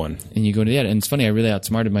into one. and you go to the edit. And it's funny. I really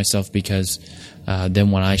outsmarted myself because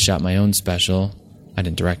then when I shot my own special, I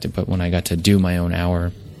didn't direct it, but when I got to do my own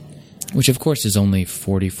hour, which of course is only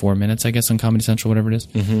 44 minutes, I guess, on Comedy Central, whatever it is.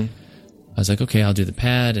 Mm-hmm. I was like, okay, I'll do the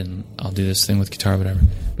pad and I'll do this thing with guitar, whatever.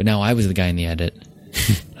 But now I was the guy in the edit.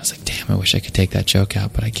 I was like, damn, I wish I could take that joke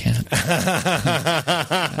out, but I can't.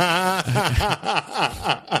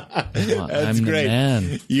 I'm the great.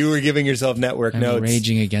 man. You were giving yourself network I'm notes.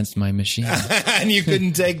 raging against my machine. and you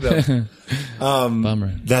couldn't take them.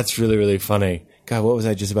 Bummer. That's really, really funny. God, what was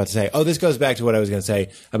I just about to say? Oh, this goes back to what I was going to say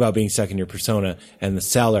about being stuck in your persona and the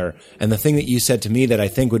cellar. And the thing that you said to me that I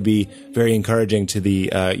think would be very encouraging to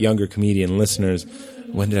the younger comedian listeners.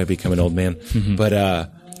 When did I become an old man? But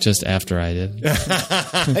Just after I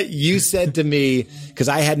did. you said to me, because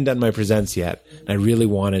I hadn't done my presents yet, and I really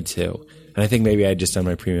wanted to. And I think maybe I had just done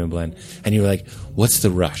my premium blend. And you were like, what's the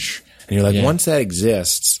rush? And you're like, Yeah. once that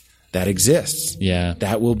exists, that exists. Yeah.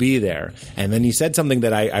 That will be there. And then you said something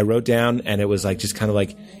that I wrote down, and it was like just kind of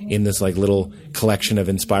like in this like little collection of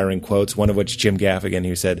inspiring quotes, one of which Jim Gaffigan,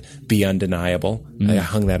 who said, be undeniable. I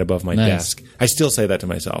hung that above my Nice. desk. I still say that to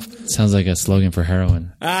myself. Sounds like a slogan for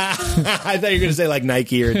heroin. I thought you were going to say like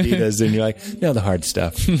Nike or Adidas, and you're like, no, the hard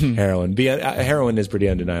stuff. Heroin. Heroin is pretty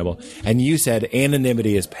undeniable. And you said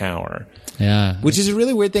anonymity is power. Yeah. Which is a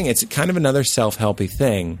really weird thing. It's kind of another self-helpy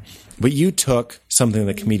thing. But you took something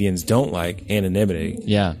that comedians don't like, anonymity,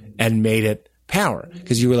 Yeah. and made it power.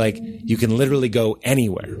 Because you were like, you can literally go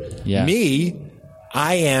anywhere. Yeah. Me,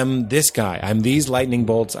 I am this guy. I'm these lightning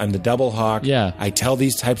bolts. I'm the double hawk. Yeah. I tell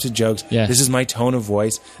these types of jokes. Yeah. This is my tone of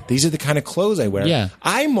voice. These are the kind of clothes I wear. Yeah.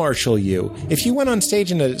 I marshal you. If you went on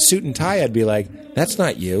stage in a suit and tie, I'd be like, that's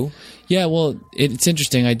not you. Yeah, well, it's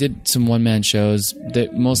interesting. I did some one-man shows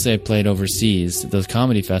that mostly I played overseas, those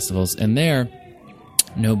comedy festivals, and there,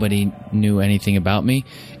 nobody knew anything about me.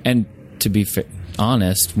 And to be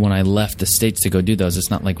honest, when I left the States to go do those, it's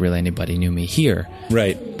not like really anybody knew me here.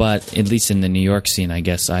 Right. But at least in the New York scene, I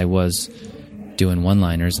guess I was doing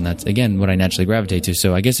one-liners, and that's, again, what I naturally gravitate to.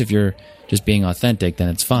 So I guess if you're just being authentic, then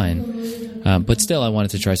it's fine. But still, I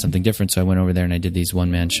wanted to try something different, so I went over there and I did these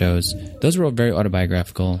one-man shows. Those were all very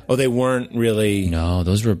autobiographical. Oh, they weren't really. No,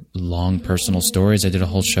 those were long personal stories. I did a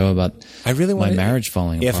whole show about I really my wanted marriage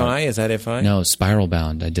falling apart. FI, is that FI? No, Spiral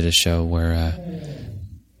Bound. I did a show where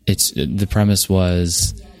the premise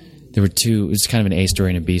was there were two. It was kind of an A story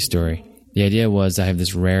and a B story. The idea was I have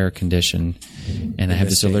this rare condition, and I have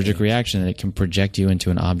this allergic reaction that it can project you into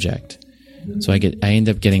an object. So I end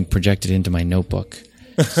up getting projected into my notebook.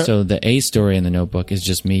 So the A story in the notebook is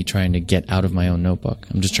just me trying to get out of my own notebook.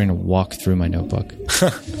 I'm just trying to walk through my notebook,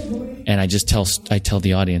 and I tell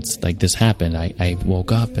the audience, like, this happened. I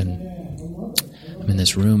woke up and I'm in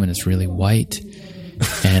this room and it's really white,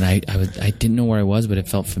 and I didn't know where I was, but it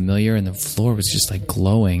felt familiar, and the floor was just like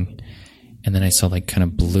glowing, and then I saw like kind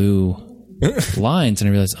of blue lines, and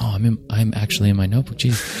I realized, I'm actually in my notebook.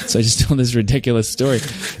 Jeez. So I just told this ridiculous story,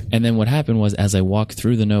 and then what happened was, as I walk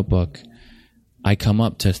through the notebook, I come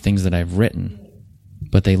up to things that I've written,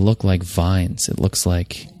 but they look like vines. It looks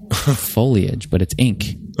like foliage, but it's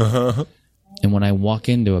ink. Uh-huh. And when I walk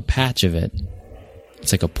into a patch of it,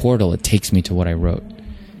 it's like a portal. It takes me to what I wrote.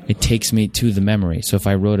 It takes me to the memory. So if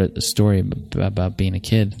I wrote a story about being a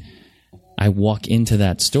kid, I walk into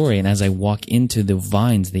that story, and as I walk into the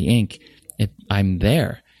vines, the ink, I'm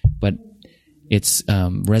there. But its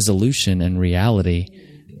resolution and reality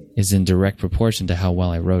is in direct proportion to how well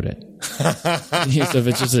I wrote it. So if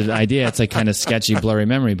it's just an idea, it's like kind of sketchy, blurry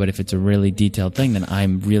memory. But if it's a really detailed thing, then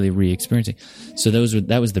I'm really re-experiencing. So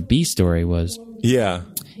that was the B story. Was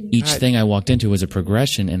each thing I walked into was a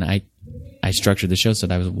progression, and I structured the show so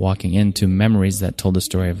that I was walking into memories that told the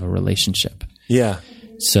story of a relationship. Yeah.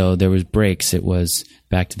 So there was breaks. It was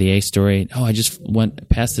back to the A story. Oh, I just went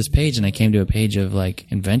past this page and I came to a page of like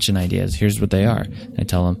invention ideas. Here's what they are. I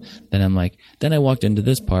tell them. Then I'm like, then I walked into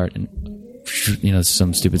this part and,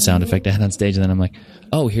 some stupid sound effect I had on stage. And then I'm like,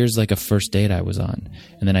 oh, here's like a first date I was on.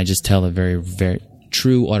 And then I just tell a very, very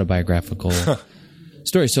true autobiographical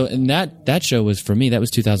story. So and that show was, for me, that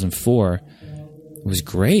was 2004. It was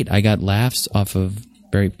great. I got laughs off of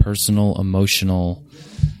very personal, emotional,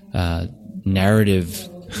 narrative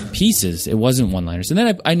pieces. It wasn't one-liners. And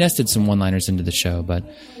then I nested some one-liners into the show, but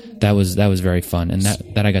that was very fun. And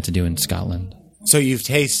that I got to do in Scotland. So you've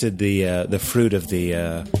tasted the fruit of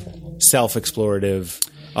the self-explorative,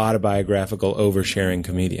 autobiographical, oversharing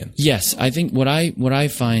comedian. Yes, I think what I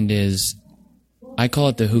find is, I call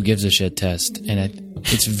it the who gives a shit test, and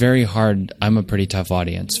it's very hard. I'm a pretty tough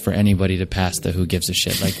audience for anybody to pass the who gives a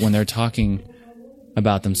shit. Like when they're talking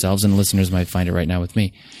about themselves, and listeners might find it right now with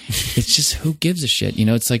me, it's just who gives a shit.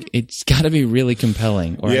 It's like, it's got to be really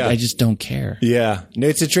compelling, or I just don't care. Yeah, no,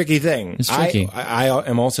 it's a tricky thing. It's tricky. I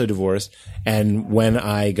am also divorced, and when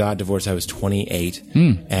I got divorced, I was 28,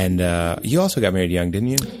 and you also got married young, didn't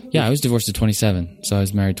you? Yeah, I was divorced at 27, so I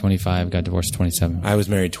was married 25, got divorced at 27. I was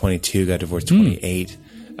married 22, got divorced 28.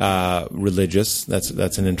 Religious.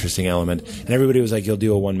 That's an interesting element. And everybody was like, you'll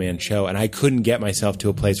do a one-man show. And I couldn't get myself to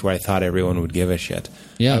a place where I thought everyone would give a shit.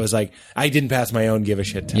 Yeah. I was like, I didn't pass my own give a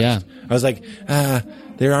shit test. Yeah. I was like,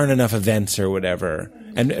 there aren't enough events or whatever.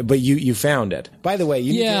 But you found it. By the way,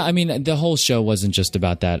 I mean, the whole show wasn't just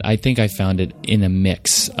about that. I think I found it in a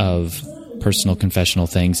mix of personal confessional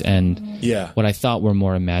things and what I thought were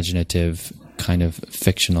more imaginative kind of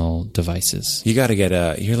fictional devices. You got to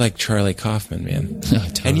get you're like Charlie Kaufman, man.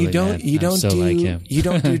 Totally, and you don't like him. You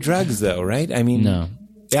don't do drugs though, right? I mean, no.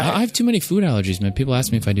 Yeah. I have too many food allergies, man. People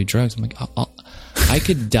ask me if I do drugs. I'm like, I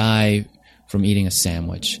could die from eating a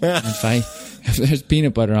sandwich. If there's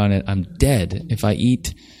peanut butter on it, I'm dead. If I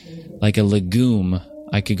eat like a legume,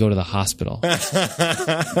 I could go to the hospital.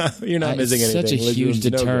 You're not missing anything. It's such a huge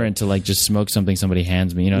deterrent to like just smoke something somebody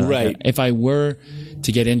hands me. Right. Like, if I were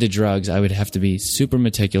to get into drugs, I would have to be super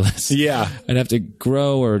meticulous. Yeah. I'd have to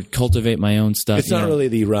grow or cultivate my own stuff. It's not really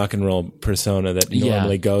the rock and roll persona that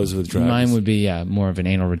normally goes with drugs. Mine would be more of an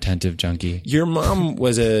anal retentive junkie. Your mom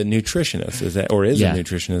was a nutritionist, is a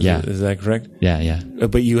nutritionist? Yeah. Is that correct? Yeah.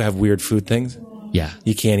 But you have weird food things? Yeah.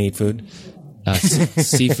 You can't eat food?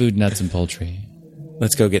 Seafood, nuts, and poultry.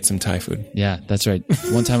 Let's go get some Thai food. Yeah, that's right.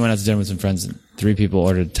 One time I went out to dinner with some friends, 3 people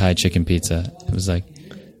ordered Thai chicken pizza. It was like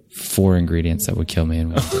 4 ingredients that would kill me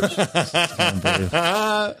in one dish.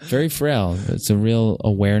 Very frail. It's a real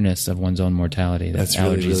awareness of one's own mortality. That's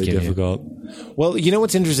allergies really give difficult. Well, you know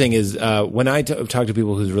what's interesting is when I talk to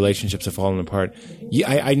people whose relationships have fallen apart,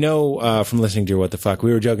 I know from listening to your What the Fuck,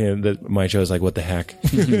 we were joking that my show is like What the Heck.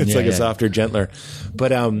 It's a softer, gentler.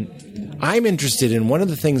 But I'm interested in one of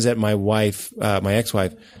the things that my wife, my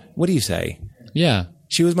ex-wife, what do you say? Yeah.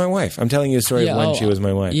 She was my wife. I'm telling you a story of when she was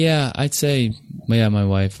my wife. Yeah, I'd say, my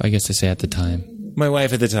wife. I guess I say at the time. My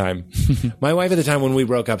wife at the time. My wife at the time when we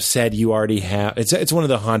broke up said, "You already have." It's one of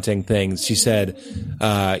the haunting things. She said,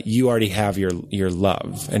 "You already have your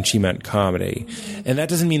love," and she meant comedy. And that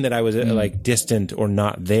doesn't mean that I was like distant or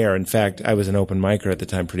not there. In fact, I was an open micer at the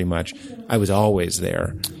time. Pretty much, I was always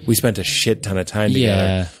there. We spent a shit ton of time together.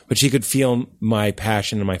 Yeah. But she could feel my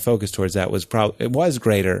passion and my focus towards that was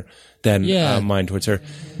greater than mine towards her.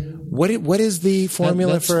 What is the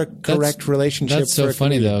formula for a correct relationship? That's so for a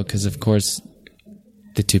funny comedian? though, because of course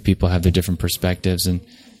the two people have their different perspectives, and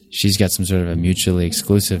she's got some sort of a mutually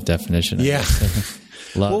exclusive definition of Yeah.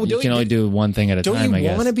 love. Well, you can only do one thing at a time, I Don't you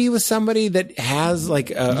guess. want to be with somebody that has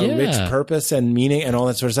like a rich purpose and meaning and all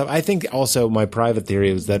that sort of stuff? I think also my private theory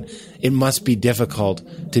is that it must be difficult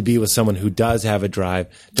to be with someone who does have a drive,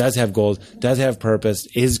 does have goals, does have purpose,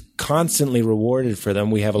 is constantly rewarded for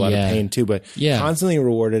them. We have a lot of pain too, but constantly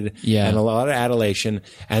rewarded and a lot of adulation.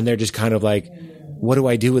 And they're just kind of like, what do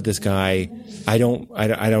I do with this guy? I don't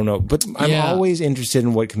know. But I'm always interested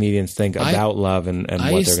in what comedians think about love and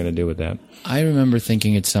what they're going to do with that. I remember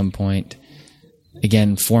thinking at some point,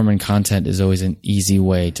 again, form and content is always an easy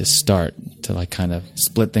way to start, to like kind of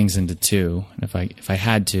split things into two. And if I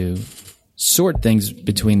had to sort things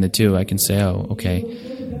between the two, I can say, oh, okay,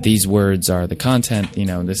 these words are the content,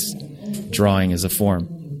 this drawing is a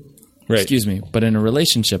form. Right. Excuse me. But in a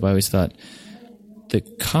relationship, I always thought, the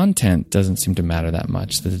content doesn't seem to matter that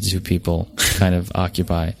much that the two people kind of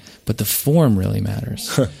occupy, but the form really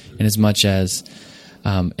matters. In as much as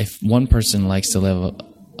if one person likes to live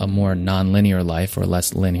a more non-linear life or a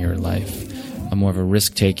less linear life, a more of a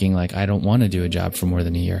risk-taking, like I don't want to do a job for more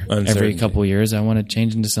than a year. Every couple of years, I want to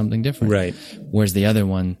change into something different. Right. Whereas the other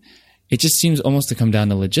one, it just seems almost to come down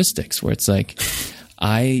to logistics, where it's like,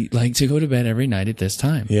 I like to go to bed every night at this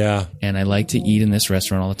time. Yeah. And I like to eat in this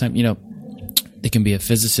restaurant all the time. It can be a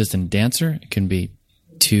physicist and a dancer. It can be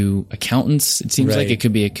two accountants. It seems like it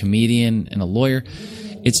could be a comedian and a lawyer.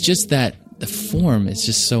 It's just that the form is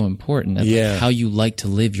just so important. Like how you like to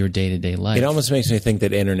live your day-to-day life. It almost makes me think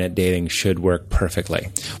that internet dating should work perfectly.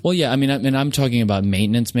 Well, yeah. I mean, I'm talking about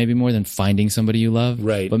maintenance maybe more than finding somebody you love.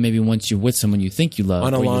 Right. But maybe once you're with someone you think you love.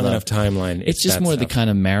 On a long enough timeline. It's just more the kind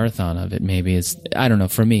of marathon of it maybe. I don't know.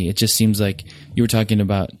 For me, it just seems like you were talking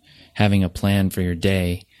about having a plan for your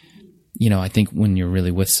day. I think when you're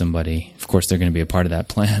really with somebody, of course, they're going to be a part of that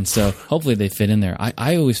plan. So hopefully they fit in there.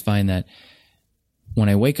 I always find that when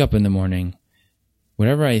I wake up in the morning,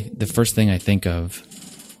 the first thing I think of,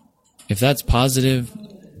 if that's positive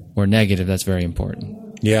or negative, that's very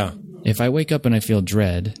important. Yeah. If I wake up and I feel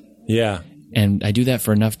dread, and I do that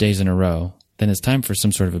for enough days in a row, then it's time for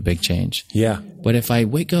some sort of a big change. Yeah. But if I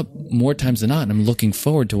wake up more times than not and I'm looking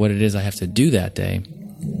forward to what it is I have to do that day,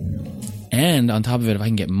 and on top of it, if I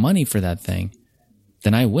can get money for that thing,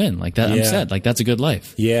 then I win. Like that, I'm set. Like that's a good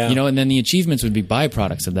life. Yeah. And then the achievements would be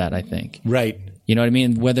byproducts of that, I think. Right. You know what I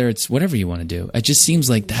mean? Whether it's whatever you want to do. It just seems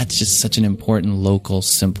like that's just such an important, local,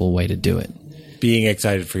 simple way to do it. Being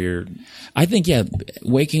excited for I think,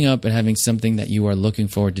 waking up and having something that you are looking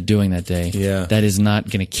forward to doing that day that is not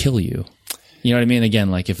going to kill you. You know what I mean?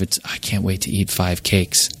 Again, like if it's, I can't wait to eat 5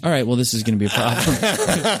 cakes. All right, well, this is going to be a problem.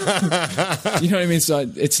 You know what I mean? So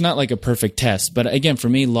it's not like a perfect test. But again, for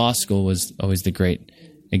me, law school was always the great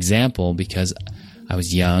example because I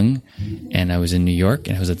was young and I was in New York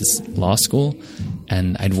and I was at this law school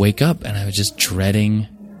and I'd wake up and I was just dreading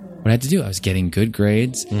what I had to do. I was getting good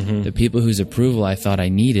grades. Mm-hmm. The people whose approval I thought I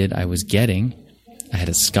needed, I was getting. I had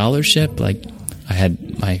a scholarship. Like I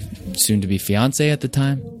had my soon-to-be fiance at the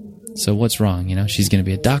time. So what's wrong? She's going to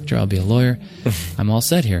be a doctor. I'll be a lawyer. I'm all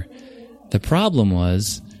set here. The problem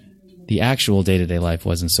was the actual day-to-day life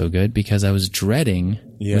wasn't so good because I was dreading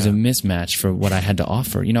it was a mismatch for what I had to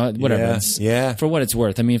offer. Whatever. For what it's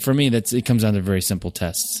worth. I mean, for me, it comes down to very simple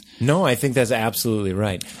tests. No, I think that's absolutely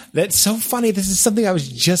right. That's so funny. This is something I was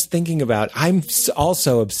just thinking about. I'm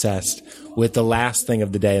also obsessed with the last thing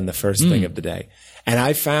of the day and the first thing of the day. And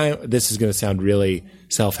I found, this is going to sound really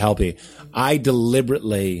self-helpy, I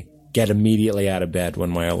deliberately get immediately out of bed when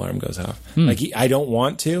my alarm goes off. Like I don't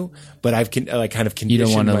want to, but I've kind of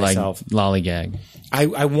conditioned myself. You don't want to like lollygag.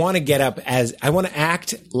 I want to get up I want to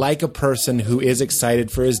act like a person who is excited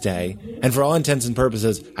for his day. And for all intents and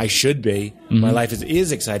purposes, I should be. Mm-hmm. My life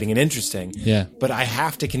is exciting and interesting. Yeah. But I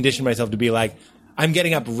have to condition myself to be like, I'm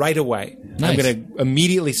getting up right away. Nice. I'm going to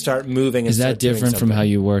immediately start moving. Is that different from how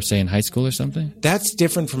you were, say, in high school or something? That's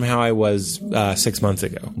different from how I was 6 months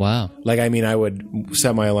ago. Wow. Like, I mean, I would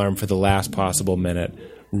set my alarm for the last possible minute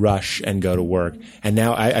rush and go to work. And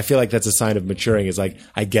now I feel like that's a sign of maturing, is like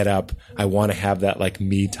I get up, I want to have that like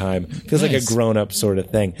me time. Feels like a Nice. grown up sort of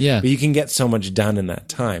thing. Yeah. But you can get so much done in that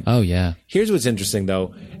time. Oh yeah. Here's what's interesting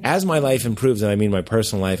though. As my life improves, and I mean my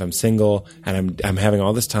personal life, I'm single and I'm having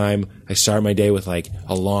all this time. I start my day with like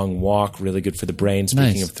a long walk, really good for the brain, speaking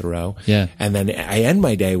Nice. of Thoreau. Yeah. And then I end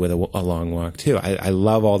my day with a long walk too. I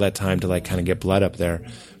love all that time to like kind of get blood up there.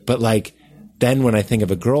 But like, then when I think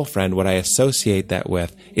of a girlfriend, what I associate that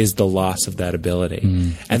with is the loss of that ability.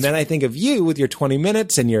 And then I think of you with your 20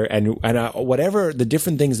 minutes and your, and whatever the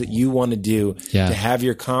different things that you want to do Yeah. to have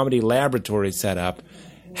your comedy laboratory set up.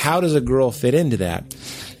 How does a girl fit into that?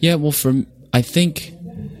 Yeah, well, I think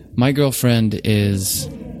my girlfriend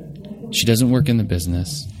she doesn't work in the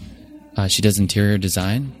business. She does interior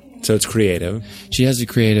design. So it's creative. She has a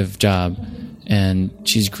creative job, and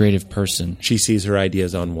she's a creative person. She sees her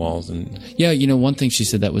ideas on walls, and Yeah, one thing she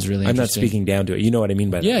said that was really I'm not interesting. speaking down to it. You know what I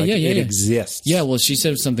mean by that? Yeah, Like, yeah. It yeah. exists. Yeah, well, she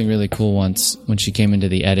said something really cool once when she came into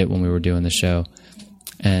the edit when we were doing the show,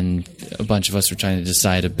 and a bunch of us were trying to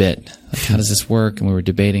decide a bit. Like, how does this work? And we were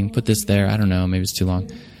debating, put this there. I don't know, maybe it's too long.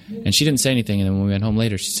 And she didn't say anything, and then when we went home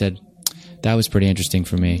later, she said, that was pretty interesting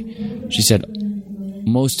for me. She said,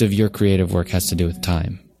 most of your creative work has to do with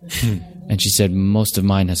time. And she said, most of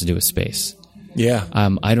mine has to do with space. Yeah.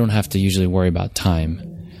 I don't have to usually worry about time.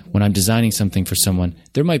 When I'm designing something for someone,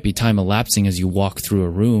 there might be time elapsing as you walk through a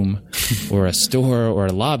room or a store or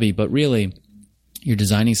a lobby, but really, you're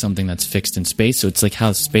designing something that's fixed in space. So it's like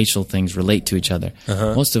how spatial things relate to each other.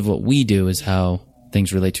 Most of what we do is how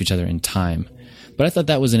things relate to each other in time. But I thought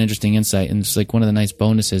that was an interesting insight, and it's like one of the nice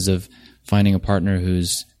bonuses of finding a partner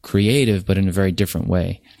who's creative, but in a very different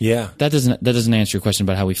way. Yeah. That doesn't answer your question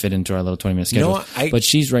about how we fit into our little 20-minute schedule. No, but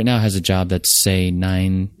she's right now has a job that's say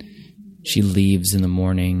 9. She leaves in the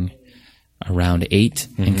morning around 8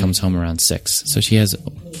 and comes home around 6. So she has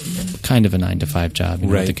kind of a 9 to 5 job,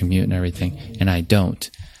 Right. with the commute and everything, and I don't.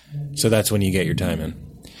 So that's when you get your time in.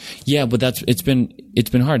 Yeah, but it's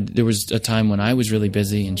been hard. There was a time when I was really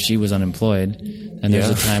busy and she was unemployed, and there's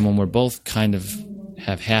Yeah. a time when we're both kind of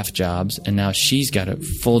have half jobs, and now she's got a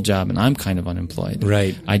full job and I'm kind of unemployed.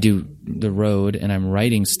 Right. I do the road and I'm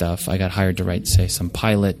writing stuff. I got hired to write, say, some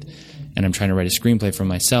pilot, and I'm trying to write a screenplay for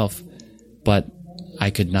myself, but I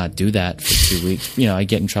could not do that for 2 weeks. I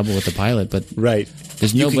get in trouble with the pilot, but Right.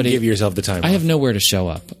 there's You nobody. can give yourself the time I off. have nowhere to show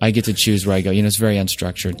up. I get to choose where I go. It's very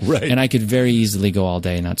unstructured. Right. And I could very easily go all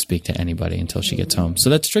day and not speak to anybody until she gets home. So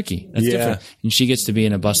that's tricky. That's Yeah. different. And she gets to be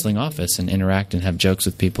in a bustling office and interact and have jokes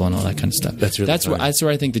with people and all that kind of stuff. That's really that's funny.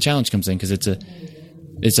 where I think the challenge comes in, because it's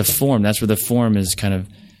a form. That's where the form is kind of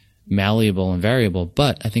malleable and variable.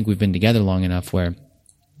 But I think we've been together long enough where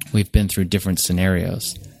we've been through different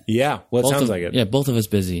scenarios. Yeah. Well, it sounds like it. Yeah, both of us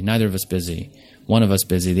busy. Neither of us busy. One of us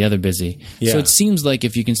busy, the other busy. Yeah. So it seems like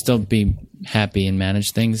if you can still be happy and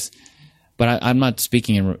manage things, but I'm not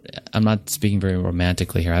speaking very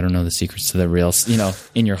romantically here. I don't know the secrets to the real,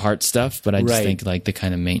 in your heart stuff. But I just Right. think like the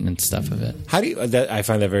kind of maintenance stuff of it. How do you? I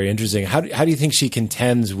find that very interesting. How do you think she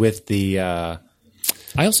contends with the?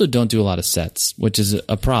 I also don't do a lot of sets, which is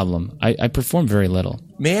a problem. I perform very little.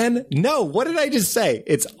 Man, no. What did I just say?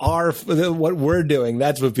 It's what we're doing.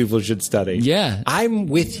 That's what people should study. Yeah. I'm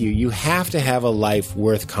with you. You have to have a life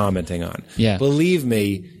worth commenting on. Yeah. Believe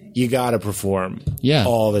me, you got to perform. Yeah.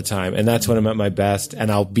 All the time. And that's when I'm at my best.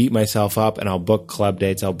 And I'll beat myself up and I'll book club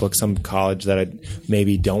dates. I'll book some college that I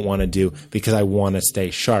maybe don't want to do because I want to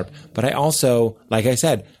stay sharp. But I also, like I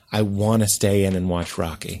said, I want to stay in and watch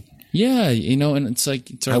Rocky. Yeah, and it's like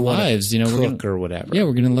it's our I wanna lives. We're cook gonna, or whatever. Yeah,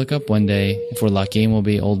 we're gonna look up one day if we're lucky, and we'll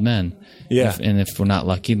be old men. Yeah. And if we're not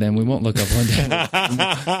lucky, then we won't look up one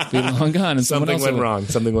day. We'll be long gone. And someone Something else went will. wrong.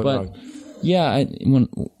 Something went But, wrong. Yeah,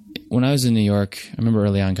 when I was in New York, I remember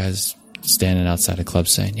early on guys standing outside a club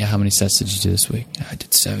saying, "Yeah, how many sets did you do this week?" "I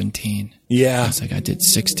did 17." Yeah. It's like I did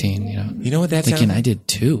 16. You know what that Thinking sounds? I did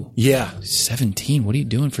 2. Yeah. 17. What are you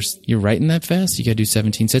doing you're writing that fast? You got to do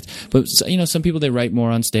 17 sets. But some people, they write more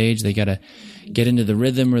on stage. They got to get into the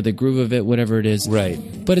rhythm or the groove of it, whatever it is. Right.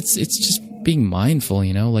 But it's just being mindful,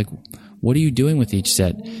 like what are you doing with each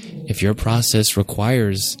set? If your process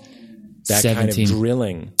requires That 17, kind of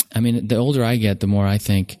drilling. I mean, the older I get, the more I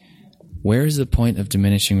think, where is the point of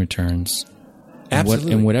diminishing returns?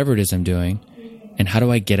 Absolutely. And whatever it is I'm doing, and how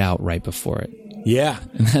do I get out right before it? Yeah.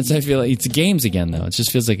 And I feel like it's games again, though. It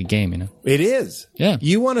just feels like a game, It is. Yeah.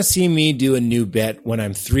 You want to see me do a new bit when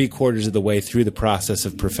I'm 3/4 of the way through the process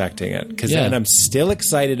of perfecting it. Because Yeah. then I'm still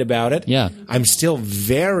excited about it. Yeah. I'm still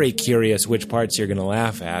very curious which parts you're going to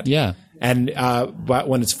laugh at. Yeah. And but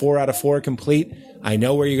when it's 4 out of 4 complete, I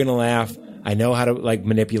know where you're going to laugh. I know how to like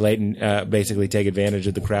manipulate and basically take advantage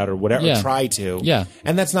of the crowd or whatever. Yeah. Try to. Yeah.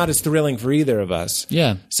 And that's not as thrilling for either of us.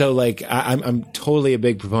 Yeah. So like I'm totally a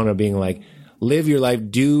big proponent of being like, live your life,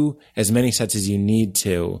 do as many sets as you need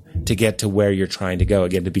to get to where you're trying to go.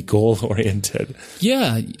 Again, to be goal oriented.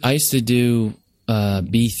 Yeah, I used to do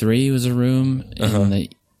B3 was a room in the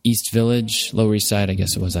East Village, Lower East Side, I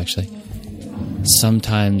guess it was actually.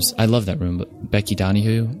 Sometimes I love that room, but Becky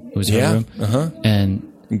Donahue was her room, and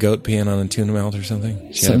Goat peeing on a tuna melt or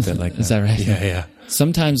something. She had a bit like that. Is that right? Yeah.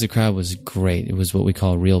 Sometimes the crowd was great. It was what we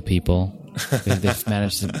call real people. They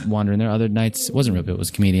managed to wander in there. Other nights it wasn't real people; it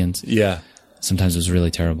was comedians. Yeah. Sometimes it was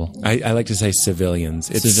really terrible. I like to say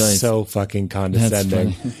civilians. It's Civilians. so fucking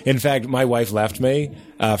condescending. In fact, my wife left me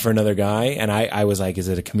for another guy, and I was like, is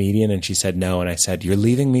it a comedian? And she said no. And I said, you're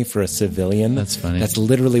leaving me for a civilian? That's funny. That's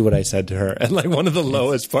literally what I said to her. And like one of the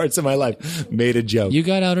lowest parts of my life, made a joke. You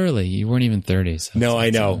got out early. You weren't even 30. So No,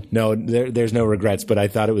 I know. No, there's no regrets, but I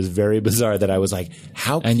thought it was very bizarre that I was like,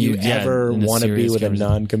 how can you ever in a want to be serious with a conversation.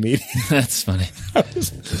 non-comedian? That's funny.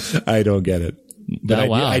 I don't get it. But Oh,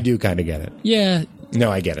 wow. I do kind of get it. Yeah.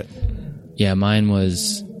 No, I get it. Yeah, mine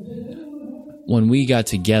was when we got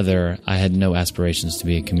together, I had no aspirations to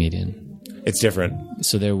be a comedian. It's different.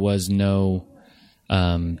 So there was no,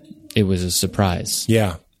 it was a surprise.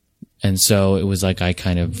 Yeah. And so it was like I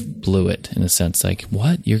kind of blew it in a sense, like,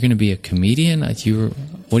 what? You're going to be a comedian?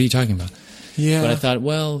 What are you talking about? Yeah. But I thought,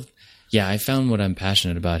 well, yeah, I found what I'm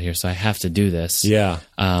passionate about here, so I have to do this. Yeah.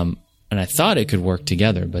 And I thought it could work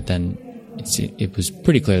together, but then it was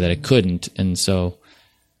pretty clear that it couldn't. And so,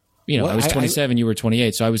 Well, I was 27, you were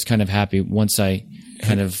 28, so I was kind of happy once I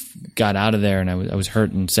kind of got out of there, and I was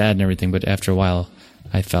hurt and sad and everything. But after a while,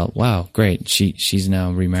 I felt, wow, great. She's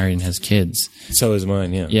now remarried and has kids. So is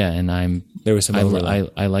mine, yeah. Yeah, and There was some overlap.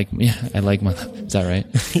 I like my. Is that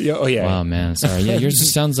right? Yeah, oh, yeah. Wow, man, sorry. Yeah, yours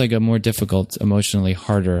just sounds like a more difficult, emotionally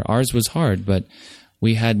harder. Ours was hard, but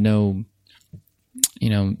we had no.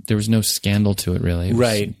 There was no scandal to it, really. It was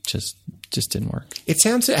Right. Just didn't work. It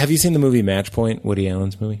sounds. Have you seen the movie Match Point, Woody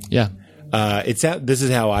Allen's movie? Yeah. This is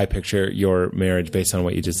how I picture your marriage based on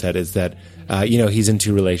what you just said, is that, he's in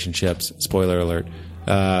two relationships. Spoiler alert.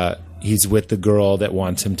 He's with the girl that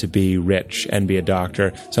wants him to be rich and be a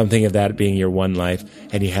doctor. So I'm thinking of that being your one life.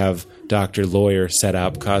 And you have doctor lawyer set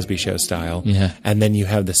up Cosby Show style. Yeah. And then you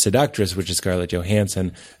have the seductress, which is Scarlett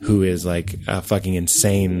Johansson, who is like a fucking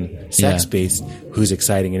insane sex Yeah. beast, who's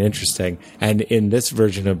exciting and interesting. And in this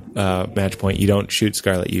version of Match Point, you don't shoot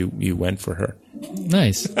Scarlett, you went for her.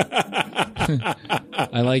 Nice.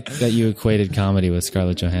 I like that you equated comedy with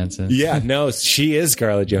Scarlett Johansson. Yeah, no, she is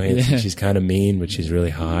Scarlett Johansson. Yeah. She's kind of mean, but she's really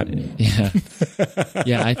hot. Yeah.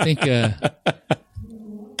 Yeah, I think,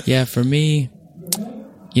 for me,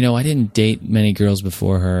 I didn't date many girls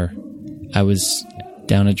before her. I was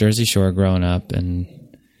down at Jersey Shore growing up and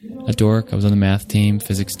a dork. I was on the math team,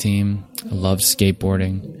 physics team. I loved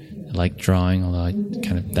skateboarding. I liked drawing, although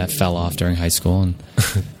that fell off during high school. And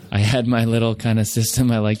I had my little kind of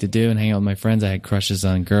system I liked to do and hang out with my friends. I had crushes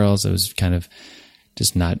on girls. I was kind of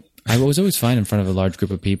just not. I was always fine in front of a large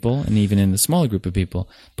group of people and even in a smaller group of people,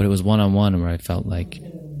 but it was one-on-one where I felt like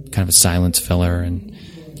kind of a silence filler and,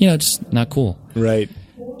 just not cool. Right.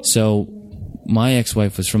 So my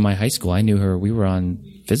ex-wife was from my high school. I knew her. We were on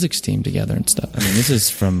physics team together and stuff. I mean, this is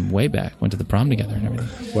from way back. Went to the prom together and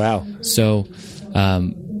everything. Wow. So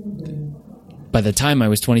by the time I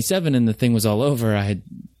was 27 and the thing was all over, I had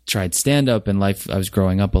tried stand-up and life. I was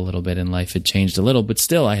growing up a little bit and life had changed a little, but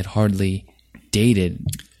still I had hardly dated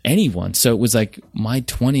anyone. So it was like my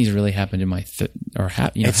 20s really happened in my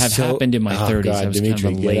happened in my 30s. God, I was Dimitri,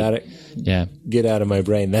 kind of a late. Get out of my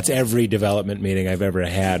brain. That's every development meeting I've ever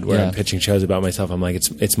had where Yeah. I'm pitching shows about myself. I'm like,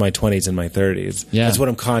 it's my 20s and my 30s. Yeah. That's what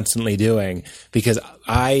I'm constantly doing because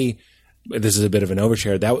this is a bit of an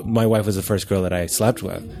overshare. That my wife was the first girl that I slept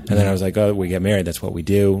with, and then I was like, "Oh, we get married. That's what we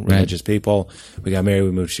do. Religious people. We got married.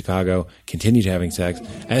 We moved to Chicago. Continued having sex.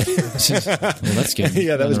 And Well, that's good.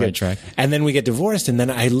 yeah, that On was the good. right track. And then we get divorced, and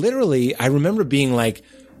then I remember being like,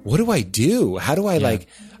 "What do I do? How do I like?"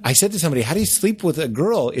 I said to somebody, "How do you sleep with a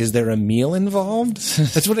girl? Is there a meal involved?"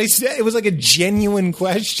 That's what I said. It was like a genuine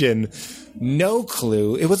question. No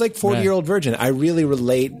clue. It was like 40-year-old virgin. I really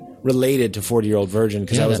related to 40-year-old virgin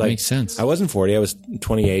because Yeah, I was that like, makes sense. I wasn't 40. I was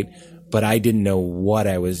 28, but I didn't know what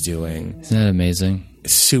I was doing. Isn't that amazing?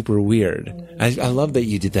 Super weird. I love that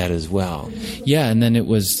you did that as well. Yeah, and then it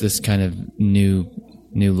was this kind of new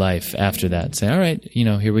life after that. Say, all right,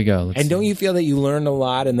 here we go. And don't you feel that you learned a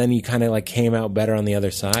lot and then you kind of like came out better on the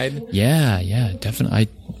other side? Yeah, definitely.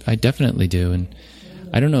 I definitely do. And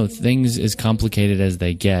I don't know, things as complicated as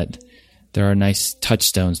they get, there are nice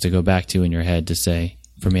touchstones to go back to in your head to say,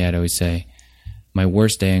 for me, I'd always say, my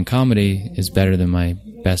worst day in comedy is better than my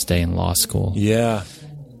best day in law school. Yeah.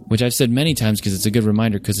 Which I've said many times because it's a good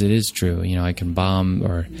reminder, because it is true. You know, I can bomb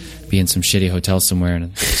or be in some shitty hotel somewhere and I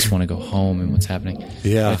just want to go home and what's happening.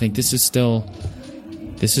 Yeah. But I think this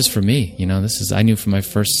is for me. You know, I knew from my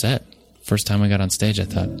first set, first time I got on stage, I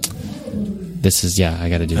thought, I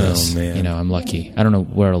got to do this. man. You know, I'm lucky. I don't know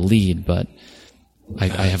where I'll lead, but I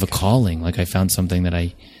have a calling. Like I found something that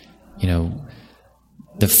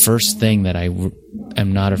the first thing that I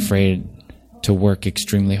am not afraid to work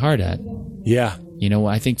extremely hard at. Yeah. You know,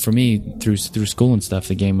 I think for me, through school and stuff,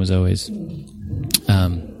 the game was always,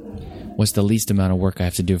 what's the least amount of work I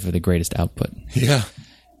have to do for the greatest output? Yeah.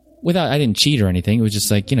 I didn't cheat or anything. It was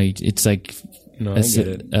just like, you know, it's like No, I get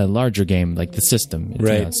it. a larger game, like the system. It's,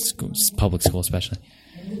 Right. You know, public school especially.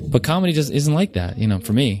 But comedy just isn't like that, you know,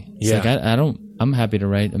 for me. It's Yeah. like, I'm happy to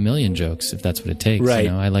write a million jokes if that's what it takes. Right.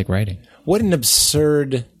 You know, I like writing. What an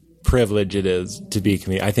absurd privilege it is to be a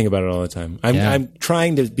comedian. I think about it all the time. I'm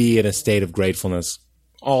trying to be in a state of gratefulness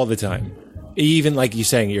all the time. Even like you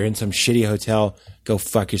saying, you're in some shitty hotel, go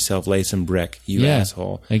fuck yourself, lay some brick, you Yeah,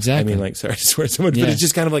 asshole. exactly. I mean, like, sorry to swear so much, Yeah. but it's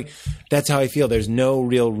just kind of like, that's how I feel. There's no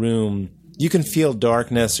real room. You can feel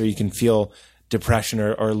darkness or you can feel depression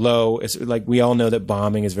or low. It's like we all know that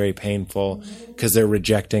bombing is very painful because they're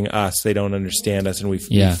rejecting us. They don't understand us and we've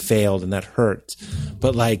failed and that hurts.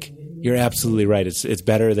 But like, you're absolutely right. It's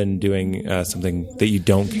better than doing something that you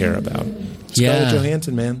don't care about. Scarlett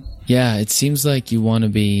Johansson, man. Yeah, it seems like you want to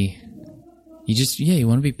be, you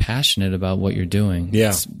want to be passionate about what you're doing. Yeah.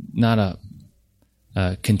 It's not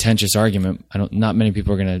a contentious argument. Not many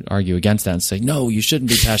people are going to argue against that and say, no, you shouldn't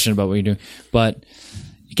be passionate about what you're doing. But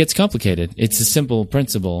it gets complicated. It's a simple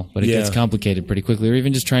principle, but it gets complicated pretty quickly. Or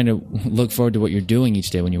even just trying to look forward to what you're doing each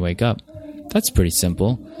day when you wake up. That's pretty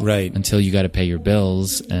simple. Right. Until you got to pay your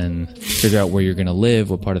bills and figure out where you're going to live,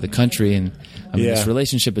 what part of the country, and this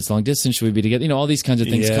relationship, it's long distance, should we be together? You know, all these kinds of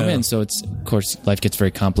things come in. So it's, of course, life gets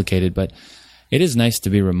very complicated, but it is nice to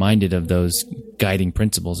be reminded of those guiding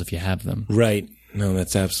principles if you have them. Right. No,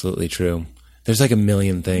 that's absolutely true. There's like a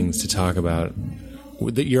million things to talk about.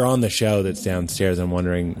 You're on the show that's downstairs. I'm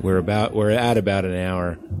wondering, we're at about an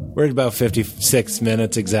hour. We're at about 56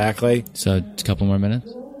 minutes exactly. So a couple more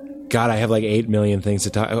minutes? God, I have like 8 million things to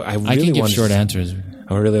talk. I can give short answers.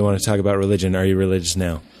 I really want to talk about religion. Are you religious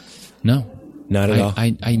now? No. Not at all?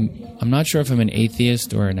 I'm not sure if I'm an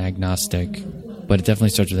atheist or an agnostic, but it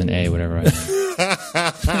definitely starts with an A, whatever.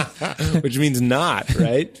 Which means not,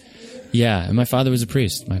 right? Yeah, and my father was a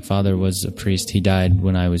priest. He died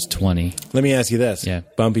when I was 20. Let me ask you this. Yeah.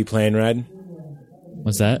 Bumpy plane ride?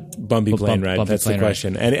 What's that? Bumpy plane ride. Bumpy That's the plane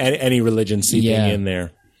question. Any religion seeping in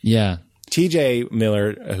there. Yeah. TJ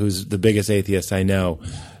Miller, who's the biggest atheist I know,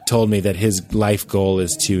 told me that his life goal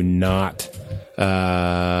is to not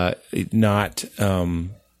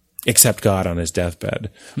accept God on his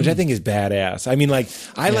deathbed, which I think is badass. I mean, like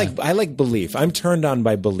I like belief. I'm turned on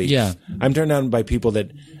by belief. Yeah. I'm turned on by people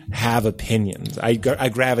that have opinions. I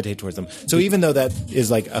gravitate towards them. So even though that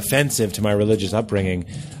is like offensive to my religious upbringing,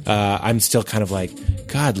 I'm still kind of like,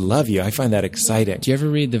 God love you. I find that exciting. Do you ever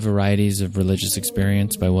read The Varieties of Religious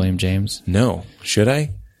Experience by William James? No. Should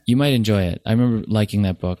I? You might enjoy it. I remember liking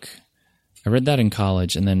that book. I read that in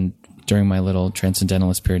college, and then during my little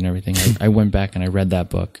transcendentalist period and everything, I went back and I read that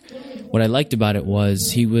book. What I liked about it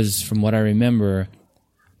was he was, from what I remember,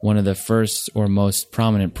 one of the first or most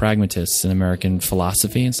prominent pragmatists in American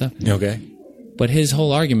philosophy and stuff. Okay. But his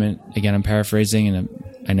whole argument, again, I'm paraphrasing, and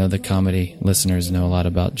I know the comedy listeners know a lot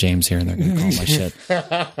about James here, and they're going to call my shit.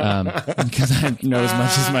 Because I know as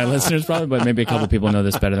much as my listeners probably, but maybe a couple people know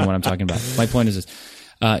this better than what I'm talking about. My point is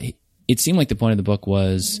this. It seemed like the point of the book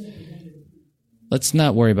was, let's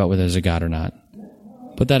not worry about whether there's a God or not.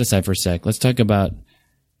 Put that aside for a sec. Let's talk about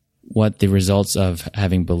what the results of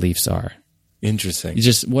having beliefs are. Interesting.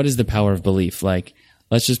 Just what is the power of belief? Like,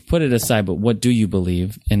 let's just put it aside, but what do you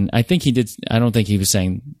believe? And I think I don't think he was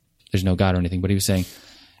saying there's no God or anything, but he was saying,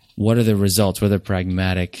 what are the results? What are the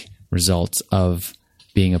pragmatic results of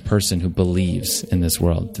being a person who believes in this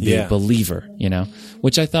world, to be a believer, you know,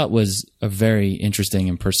 which I thought was a very interesting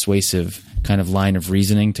and persuasive kind of line of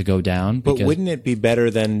reasoning to go down. But wouldn't it be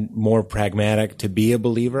better than more pragmatic to be a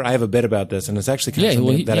believer? I have a bit about this, and it's actually kind of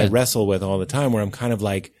something that I wrestle with all the time, where I'm kind of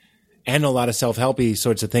like, and a lot of self-helpy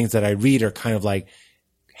sorts of things that I read are kind of like,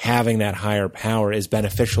 having that higher power is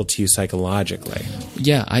beneficial to you psychologically.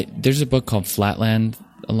 Yeah, there's a book called Flatland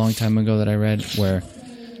a long time ago that I read where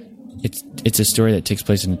it's a story that takes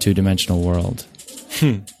place in a two-dimensional world.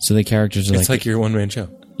 So the characters are it's like your one-man show.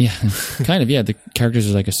 Yeah, kind of, yeah. The characters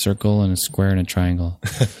are like a circle and a square and a triangle.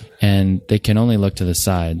 And they can only look to the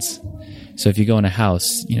sides. So if you go in a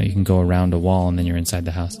house, you can go around a wall and then you're inside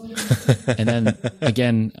the house. And then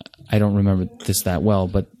again, I don't remember this that well,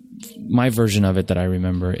 but my version of it that I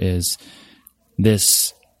remember is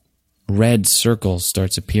this red circle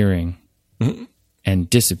starts appearing and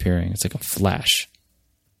disappearing. It's like a flash.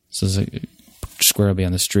 So it's like a square will be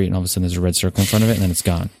on the street and all of a sudden there's a red circle in front of it and then it's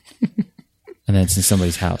gone. And then it's in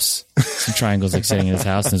somebody's house. Some triangles like sitting in his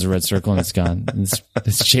house and there's a red circle and it's gone. And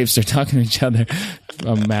the shapes are talking to each other.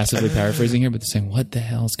 I'm massively paraphrasing here, but they're saying, what the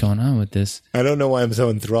hell is going on with this? I don't know why I'm so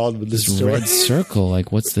enthralled with this story. Red circle.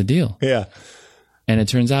 Like, what's the deal? Yeah. And it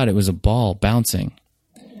turns out it was a ball bouncing.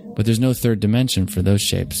 But there's no third dimension for those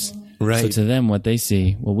shapes. Right. So to them, what we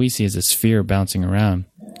see is a sphere bouncing around.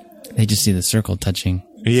 They just see the circle touching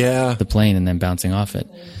the plane and then bouncing off it.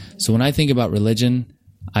 So when I think about religion,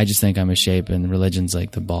 I just think I'm a shape and religion's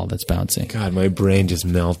like the ball that's bouncing. God, my brain just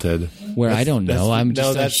melted. I don't know. I'm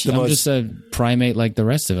just a primate like the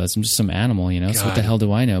rest of us. I'm just some animal, So what the hell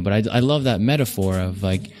do I know? But I love that metaphor of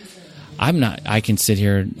like, I can sit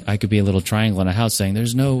here, I could be a little triangle in a house saying,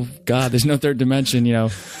 there's no God, there's no third dimension,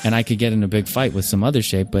 and I could get in a big fight with some other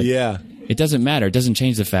shape, but it doesn't matter. It doesn't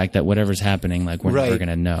change the fact that whatever's happening, like we're never going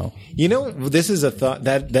to know. This is a thought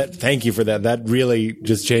that thank you for that. That really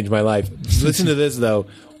just changed my life. Listen to this though.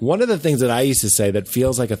 One of the things that I used to say that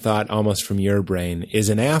feels like a thought almost from your brain is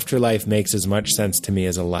an afterlife makes as much sense to me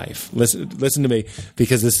as a life. Listen to me,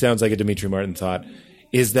 because this sounds like a Dimitri Martin thought,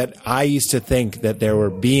 is that I used to think that there were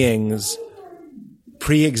beings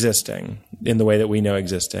pre-existing in the way that we know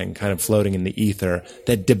existing, kind of floating in the ether,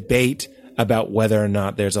 that debate about whether or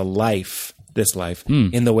not there's a life, this life,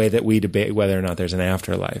 in the way that we debate whether or not there's an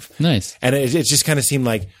afterlife. Nice. And it just kind of seemed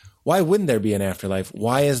like, why wouldn't there be an afterlife?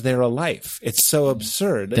 Why is there a life? It's so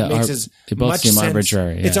absurd. It makes as they both much seem sense.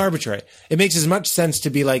 arbitrary. Yeah. It's arbitrary. It makes as much sense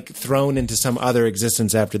to be like thrown into some other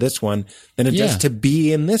existence after this one than it does to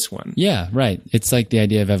be in this one. Yeah, right. It's like the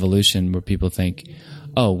idea of evolution where people think,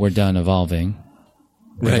 oh, we're done evolving.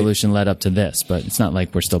 Right. Evolution led up to this, but it's not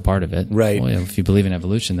like we're still part of it. Right. Well, if you believe in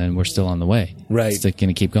evolution, then we're still on the way. Right. It's going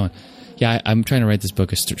to keep going. Yeah, I'm trying to write this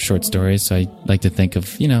book of short stories, so I like to think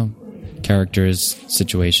of, characters,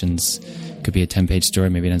 situations. Could be a 10-page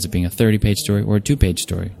story. Maybe it ends up being a 30-page story or a 2-page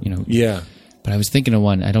story, Yeah. But I was thinking of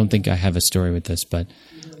one. I don't think I have a story with this, but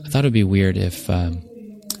I thought it would be weird if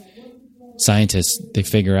scientists, they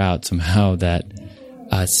figure out somehow that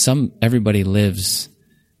everybody lives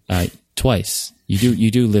twice.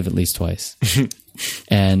 You do live at least twice.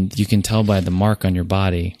 And you can tell by the mark on your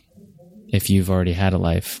body if you've already had a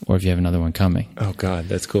life or if you have another one coming. Oh, God,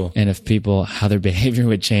 that's cool. And if people, how their behavior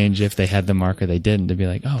would change if they had the mark or they didn't, to be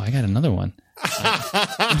like, oh, I got another one.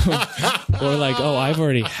 Or like, oh, I've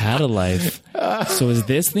already had a life. So is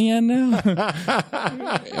this the end now?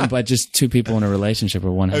 But just two people in a relationship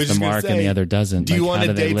where one has the mark and the other doesn't. Do you want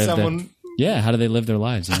to date someone? How do they live their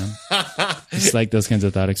lives, It's like those kinds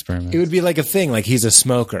of thought experiments. It would be like a thing, like he's a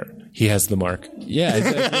smoker. He has the mark. Yeah,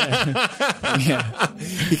 exactly. Yeah.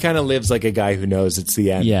 He kind of lives like a guy who knows it's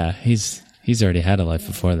the end. Yeah, he's already had a life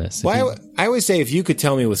before this. Well, I always say, if you could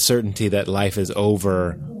tell me with certainty that life is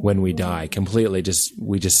over when we die, completely,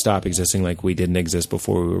 we just stop existing like we didn't exist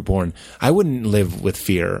before we were born, I wouldn't live with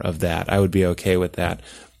fear of that. I would be okay with that.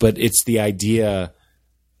 But it's the idea.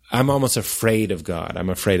 I'm almost afraid of God. I'm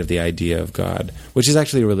afraid of the idea of God, which is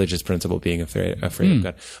actually a religious principle, being afraid of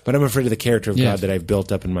God. But I'm afraid of the character of God that I've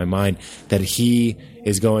built up in my mind, that he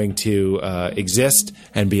is going to exist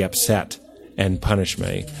and be upset and punish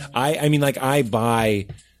me. I mean, like, I buy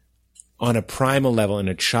on a primal level, in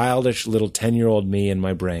a childish little 10-year-old me in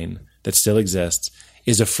my brain that still exists,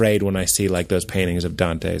 is afraid when I see like those paintings of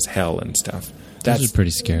Dante's hell and stuff. Those are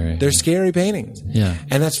pretty scary. They're scary paintings. Yeah.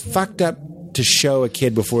 And that's fucked up to show a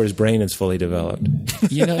kid before his brain is fully developed.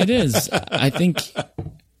 It is. I think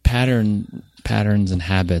patterns and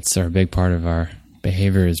habits are a big part of our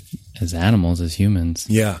behavior as animals, as humans.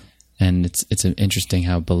 Yeah. And it's interesting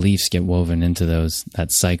how beliefs get woven into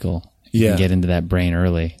that cycle. You can get into that brain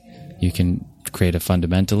early. You can create a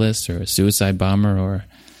fundamentalist or a suicide bomber or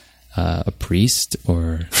a priest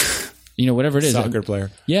or whatever it is. Soccer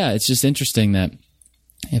player. Yeah, it's just interesting that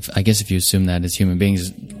if you assume that as human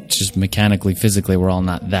beings, just mechanically, physically, we're all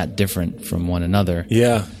not that different from one another.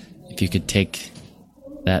 Yeah. If you could take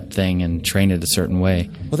that thing and train it a certain way,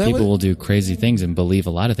 people will do crazy things and believe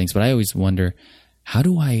a lot of things. But I always wonder,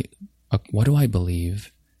 what do I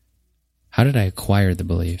believe? How did I acquire the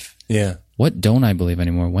belief? Yeah. What don't I believe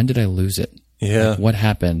anymore? When did I lose it? Yeah. Like, what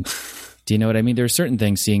happened? Do you know what I mean? There are certain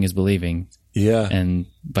things seeing is believing. Yeah. And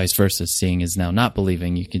vice versa. Seeing is now not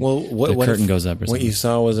believing. You can, the curtain goes up or something. What you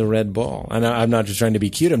saw was a red ball. And I'm not just trying to be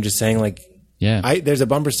cute. I'm just saying, like, there's a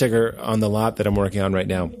bumper sticker on the lot that I'm working on right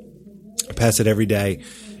now. I pass it every day,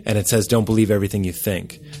 and it says, "Don't believe everything you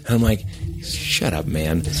think." And I'm like, shut up,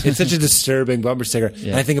 man. It's such a disturbing bumper sticker.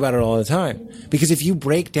 And I think about it all the time. Because if you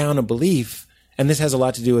break down a belief, and this has a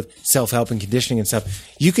lot to do with self-help and conditioning and stuff,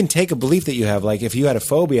 you can take a belief that you have. Like if you had a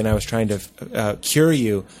phobia and I was trying to cure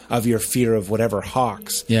you of your fear of whatever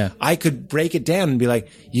hawks, I could break it down and be like,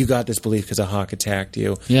 you got this belief because a hawk attacked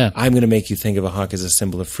you. Yeah. I'm going to make you think of a hawk as a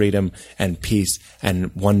symbol of freedom and peace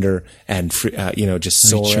and wonder and, just We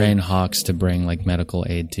soaring. train hawks to bring like medical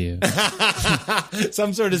aid to you.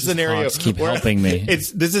 Some sort of scenario. Hawks keep where helping me.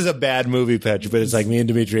 This is a bad movie pitch, but it's like me and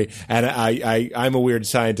Dimitri, and I'm a weird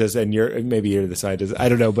scientist, and maybe you're the scientist. I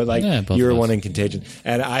don't know, but like both you're of us. one in Contagion,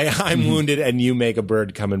 and I'm wounded, and you make a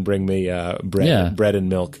bird come and bring me bread, Yeah. bread and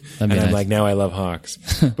milk, That'd be and I'm nice. like, now I love hawks.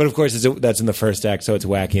 But of course, that's in the first act, so it's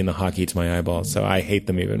wacky, and the hawk eats my eyeballs, so I hate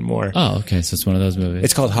them even more. Oh, okay. So it's one of those movies.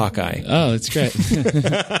 It's called Hawkeye. Oh, it's great.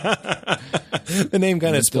 The name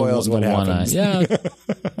kind of spoils what one eye. happens. Yeah,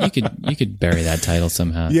 you could bury that title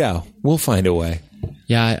somehow. Yeah, we'll find a way.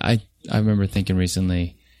 Yeah, I remember thinking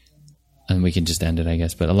recently, and we can just end it, I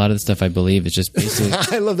guess. But a lot of the stuff I believe is just basically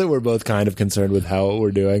I love that we're both kind of concerned with how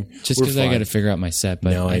we're doing. just We're because I fine. got to figure out my set.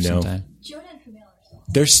 But No, I know. sometime.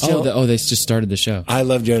 They're still. They just started the show. I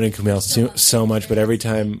love Jonah and Kumail so much, but every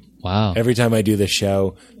time I do the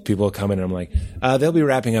show, people come in and I'm like, they'll be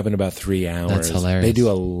wrapping up in about 3 hours. That's hilarious. They do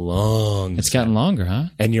a long. It's gotten longer, huh?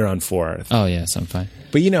 and you're on 4th. Oh yes, I'm fine.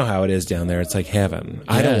 But you know how it is down there. It's like heaven.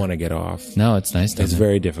 I don't Yeah. want to get off. No, it's nice. It's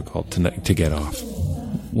very difficult to get off.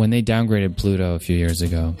 When they downgraded Pluto a few years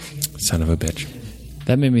ago, Son of a bitch.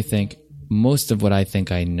 that made me think most of what I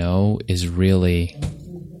think I know is really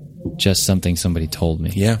just something somebody told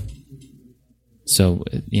me. Yeah. So,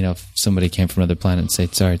 if somebody came from another planet and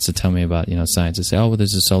said, sorry, so tell me about, science, and say, oh, well,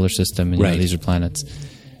 there's a solar system and Right. these are planets.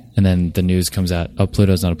 And then the news comes out, oh,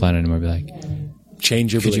 Pluto's not a planet anymore. I'd be like,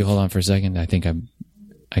 Change your could you belief. hold on for a second? I think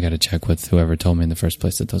I got to check with whoever told me in the first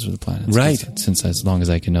place that those were the planets. Right. Since as long as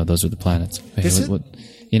I can know, those are the planets. Hey, Is it-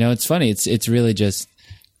 it's funny. It's really just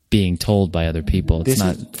being told by other people. It's This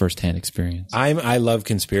not is- firsthand experience. I love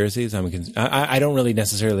conspiracies. I don't really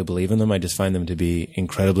necessarily believe in them. I just find them to be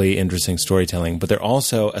incredibly interesting storytelling. But they're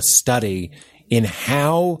also a study in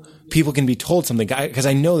how people can be told something. Because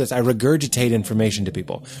I know this. I regurgitate information to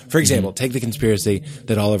people. For example, take the conspiracy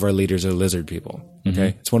that all of our leaders are lizard people.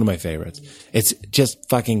 Okay? It's one of my favorites. It's just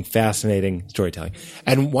fucking fascinating storytelling.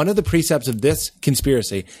 And one of the precepts of this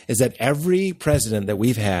conspiracy is that every president that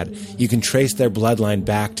we've had, you can trace their bloodline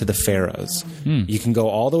back to the pharaohs. You can go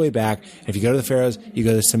all the way back. If you go to the pharaohs, you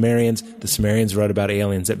go to the Sumerians. The Sumerians wrote about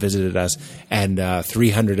aliens that visited us, and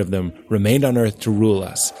 300 of them remained on Earth to rule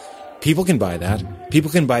us. People can buy that. People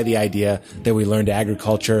can buy the idea that we learned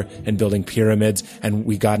agriculture and building pyramids and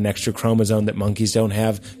we got an extra chromosome that monkeys don't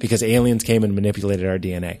have because aliens came and manipulated our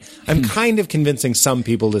DNA. I'm kind of convincing some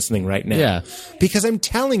people listening right now. Yeah. Because I'm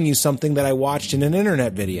telling you something that I watched in an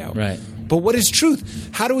internet video. Right. But what is truth?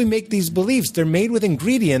 How do we make these beliefs? They're made with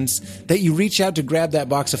ingredients that you reach out to grab that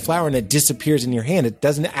box of flour and it disappears in your hand. It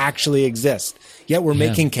doesn't actually exist. Yet we're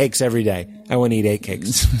making cakes every day. I want to eat 8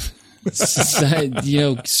 cakes.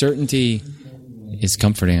 Certainty is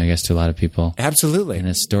comforting, I guess, to a lot of people. Absolutely. And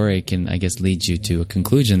a story can, I guess, lead you to a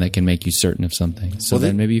conclusion that can make you certain of something. So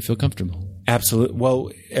then maybe you feel comfortable. Absolutely.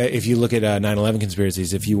 Well, if you look at 9/11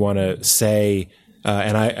 conspiracies, if you want to say,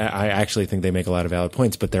 and I actually think they make a lot of valid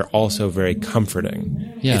points, but they're also very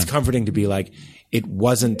comforting. Yeah. It's comforting to be like, it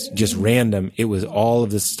wasn't just random. It was all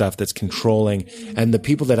of this stuff that's controlling. And the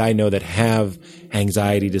people that I know that have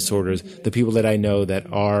anxiety disorders, the people that I know that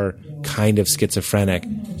are kind of schizophrenic,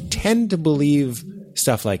 tend to believe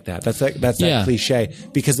stuff like that. That's that cliche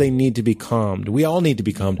because they need to be calmed. We all need to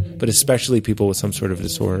be calmed, but especially people with some sort of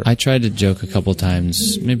disorder. I tried to joke a couple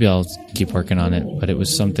times. Maybe I'll keep working on it, but it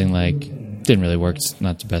was something like, didn't really work. It's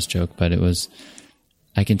not the best joke, but it was,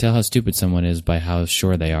 I can tell how stupid someone is by how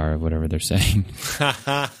sure they are of whatever they're saying.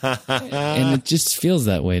 And it just feels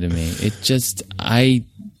that way to me. I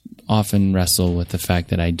often wrestle with the fact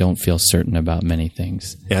that I don't feel certain about many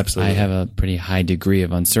things. Absolutely. I have a pretty high degree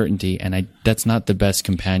of uncertainty, and that's not the best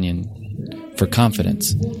companion for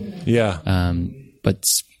confidence. Yeah. But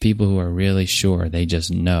people who are really sure, they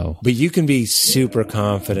just know. But you can be super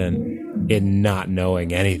confident in not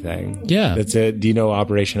knowing anything. Yeah. That's it. Do you know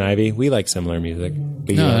Operation Ivy? We like similar music.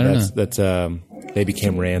 But No, I don't know. that's they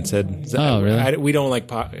became rancid. Oh, really? We don't like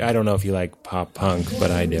pop. I don't know if you like pop punk,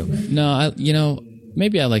 but I do. No,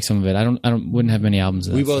 maybe I like some of it. I wouldn't have many albums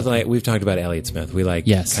of that We both stuff. we've talked about Elliott Smith. We like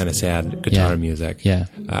Yes. kind of sad guitar Yeah. music. Yeah.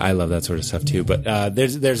 I love that sort of stuff too. But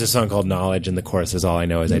there's a song called Knowledge, and the chorus is all I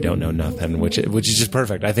know is I don't know nothing, which is just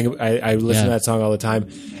perfect. I think I listen to that song all the time,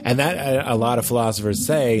 and that a lot of philosophers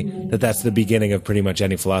say that that's the beginning of pretty much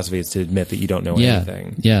any philosophy, is to admit that you don't know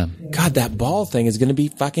anything. Yeah. God, that ball thing is going to be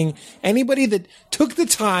fucking anybody that took the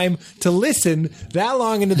time to listen that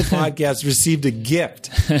long into the podcast received a gift.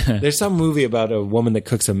 There's some movie about a woman that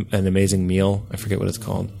cooks an amazing meal. I forget what it's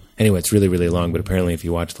called. Anyway, it's really, really long, but apparently if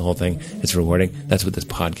you watch the whole thing, it's rewarding. That's what this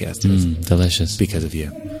podcast is. Delicious. Because of you.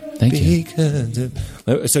 Thank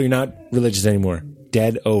you. So you're not religious anymore.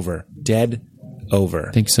 Dead over. Dead over.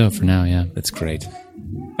 I think so for now, yeah. That's great.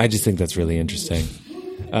 I just think that's really interesting.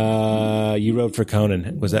 You wrote for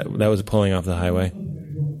Conan. That was pulling off the highway?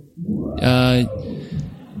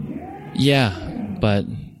 Yeah, but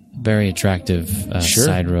very attractive Sure.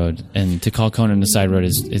 side road. And to call Conan a side road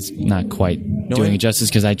is not quite doing I- it justice,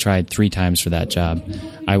 because I tried 3 times for that job.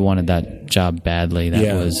 I wanted that job badly. That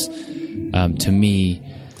Yeah. was, to me,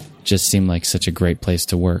 just seemed like such a great place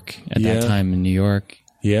to work at Yeah. that time in New York.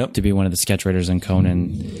 Yep. To be one of the sketch writers on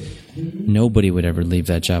Conan, nobody would ever leave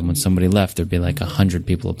that job. When somebody left, there'd be like 100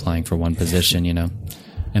 people applying for one position, you know.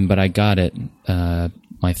 But I got it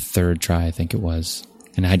my 3rd try, I think it was,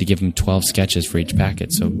 and I had to give him 12 sketches for each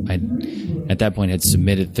packet. So I, at that point, had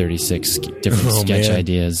submitted 36 different sketch man.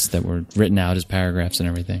 ideas that were written out as paragraphs and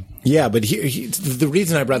everything. Yeah, but the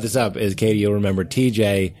reason I brought this up is, Katie, you'll remember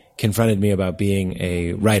TJ confronted me about being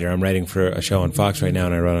a writer. I'm writing for a show on Fox right now,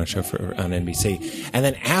 and I wrote on a show on NBC. And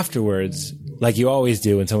then afterwards, like you always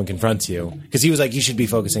do when someone confronts you, because he was like, you should be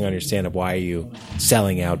focusing on your stand-up. Why are you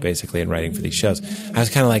selling out, basically, and writing for these shows? I was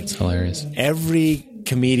kind of like, Hilarious. every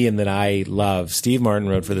comedian that I love, Steve Martin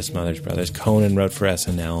wrote for the Smothers Brothers, Conan wrote for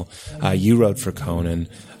SNL, you wrote for Conan,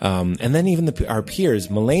 and then even our peers,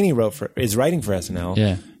 Mulaney is writing for SNL.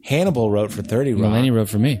 Yeah. Hannibal wrote for 30 Rock. Mulaney wrote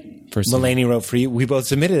for me. First time. Mulaney wrote for you. We both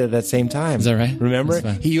submitted at that same time. Is that right? Remember?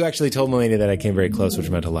 That's fine. You actually told Mulaney that I came very close, which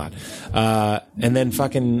meant a lot. And then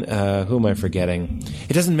fucking, who am I forgetting?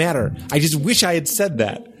 It doesn't matter. I just wish I had said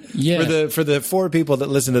that. Yeah. For the 4 people that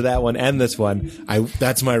listen to that one and this one,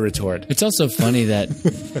 that's my retort. It's also funny that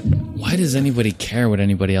why does anybody care what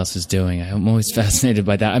anybody else is doing? I'm always fascinated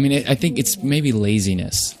by that. I mean, I think it's maybe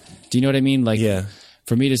laziness. Do you know what I mean? Like, Yeah.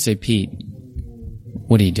 for me to say, Pete,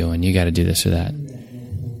 what are you doing? You got to do this or that.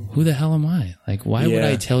 Who the hell am I? Like, why would Yeah.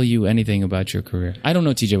 I tell you anything about your career? I don't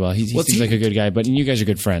know TJ well. He Well, seems like a good guy, but you guys are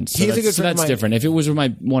good friends. So He's a that's, good friend of that's mine. different. If it was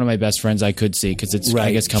one of my best friends, I could see, because it's,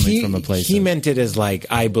 I guess, coming from a place. He of, meant it as like,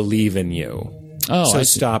 I believe in you. oh, So I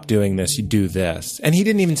see. stop doing this. You do this. And he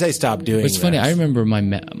didn't even say stop doing It's funny. this. I remember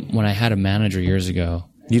when I had a manager years ago.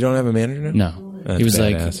 You don't have a manager now? No, That's he was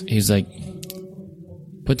badass. like,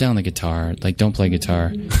 put down the guitar. Like, don't play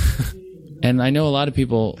guitar. And I know a lot of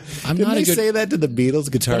people. I'm Didn't not they a good. say that to the Beatles?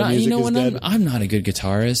 Guitar but music you know is what? dead. I'm not a good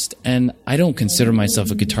guitarist, and I don't consider myself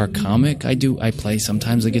a guitar comic. I play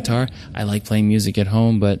sometimes the guitar. I like playing music at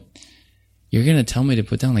home, but you're gonna tell me to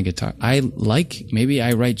put down the guitar. Maybe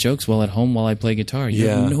I write jokes while at home while I play guitar. You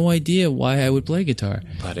Yeah. have no idea why I would play guitar.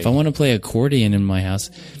 Buddy. If I want to play accordion in my house,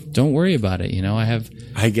 don't worry about it. You know, I have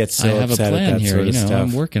get so a upset plan at that here. sort You of know, stuff.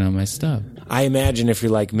 I'm working on my stuff. I imagine if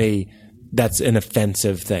you're like me, that's an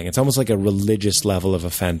offensive thing. It's almost like a religious level of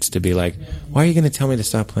offense to be like, why are you going to tell me to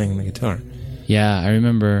stop playing the guitar? Yeah, I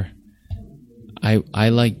remember I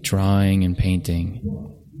like drawing and painting.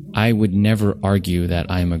 I would never argue that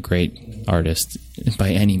I'm a great artist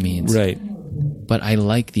by any means. Right. But I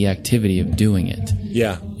like the activity of doing it.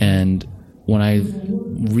 Yeah. And when I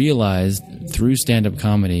realized through stand-up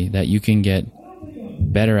comedy that you can get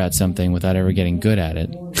better at something without ever getting good at it,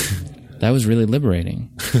 that was really liberating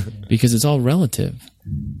because it's all relative.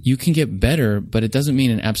 You can get better, but it doesn't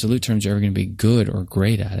mean in absolute terms you're ever going to be good or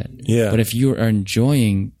great at it. Yeah. But if you are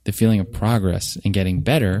enjoying the feeling of progress and getting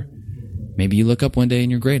better, maybe you look up one day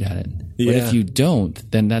and you're great at it. But Yeah. if you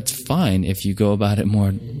don't, then that's fine if you go about it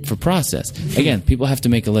more for process. Again, people have to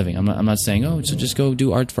make a living. I'm not saying, oh, so just go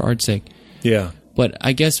do art for art's sake. Yeah. But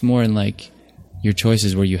I guess more in like your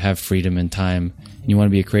choices where you have freedom and time and you want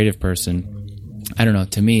to be a creative person. I don't know.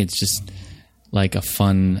 To me, it's just like a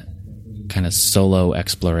fun kind of solo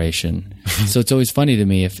exploration. So it's always funny to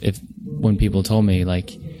me if when people told me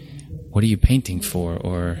like, what are you painting for?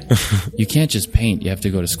 Or you can't just paint. You have to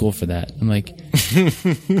go to school for that. I'm like,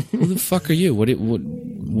 who the fuck are you? What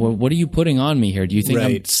are you putting on me here? Do you think I'm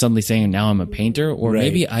Right. suddenly saying now I'm a painter? Or Right.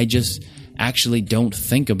 maybe I just actually don't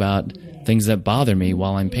think about things that bother me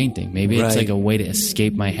while I'm painting. Maybe it's Right. like a way to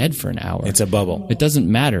escape my head for an hour. It's a bubble. It doesn't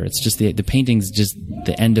matter. It's just the painting's just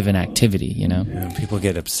the end of an activity, you know? People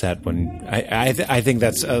get upset when I think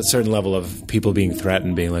that's a certain level of people being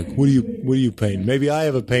threatened, being like, "What do you paint? Maybe I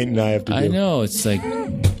have a painting I have to do." I know. It's like,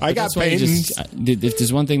 I got that's why you paintings. if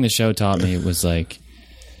there's one thing the show taught me, it was like,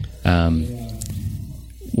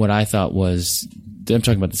 what I thought was, I'm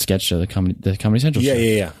talking about the sketch show, the Comedy Central show.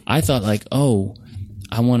 Yeah. I thought like, oh,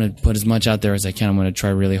 I want to put as much out there as I can. I'm going to try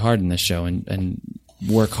really hard in this show and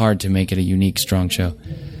work hard to make it a unique, strong show.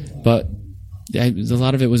 But a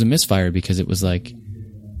lot of it was a misfire because it was like,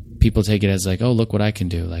 people take it as like, oh, look what I can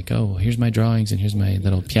do. Like, oh, here's my drawings and here's my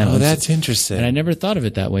little piano. Oh, that's interesting. And I never thought of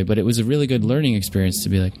it that way, but it was a really good learning experience to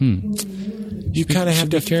be like, You kind of have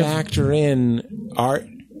to be careful. factor in art.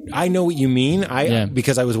 I know what you mean.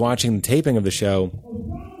 Because I was watching the taping of the show.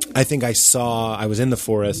 I think I was in the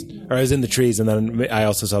forest, or I was in the trees, and then I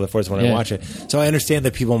also saw the forest when I watched it. So I understand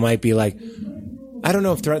that people might be like, I don't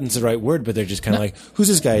know if threaten's the right word, but they're just kind of like, who's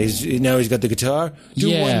this guy? Now he's got the guitar?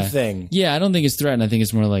 Do one thing. Yeah, I don't think it's threatened. I think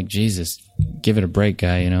it's more like, Jesus, give it a break,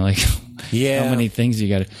 guy. You know, like, Yeah. how many things you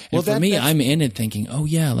got to. Well, for me, I'm in it thinking, oh,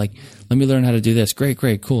 yeah, like, let me learn how to do this. Great,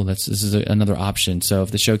 cool. This is another option. So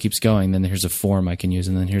if the show keeps going, then here's a form I can use,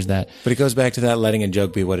 and then here's that. But it goes back to that letting a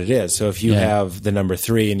joke be what it is. So if you have the number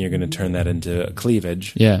 3 and you're going to turn that into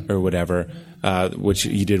cleavage or whatever, which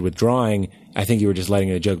you did with drawing, I think you were just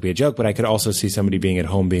letting a joke be a joke. But I could also see somebody being at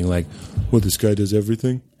home being like, well, this guy does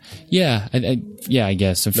everything. Yeah, I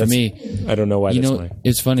guess. So for me, I don't know why you that's know, my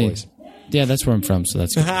it's funny. voice. Yeah, that's where I'm from, so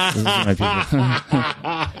that's good. Those are my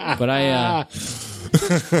people. But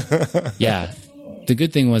yeah. The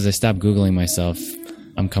good thing was I stopped Googling myself.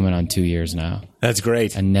 I'm coming on 2 years now. That's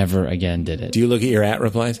great. I never again did it. Do you look at your @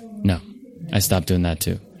 replies? No. I stopped doing that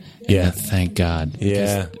too. And Yeah. thank God.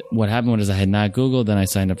 Yeah. Because what happened was I had not Googled, then I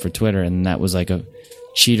signed up for Twitter, and that was like a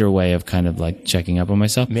cheater way of kind of like checking up on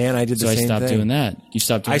myself. Man, I did the so same I stopped thing. doing that. You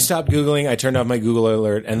stopped doing I stopped Googling. I turned off my Google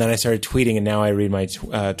alert, and then I started tweeting, and now I read my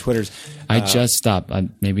Twitters. I just stopped.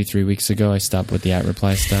 Maybe 3 weeks ago, I stopped with the @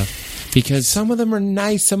 reply stuff. Because Some of them are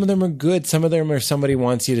nice. Some of them are good. Some of them are somebody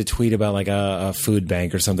wants you to tweet about like a food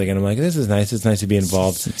bank or something. And I'm like, this is nice. It's nice to be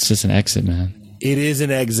involved. it's just an exit, man. It is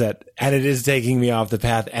an exit, and it is taking me off the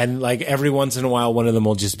path. And like every once in a while, one of them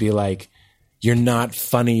will just be like, you're not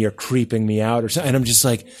funny. You're creeping me out or something. And I'm just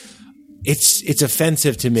like, it's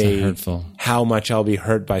offensive to me hurtful. how much I'll be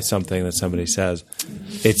hurt by something that somebody says.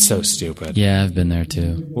 It's so stupid. Yeah, I've been there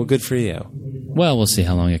too. Well, good for you. Well, we'll see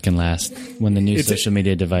how long it can last when the new social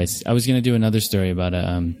media device. I was going to do another story about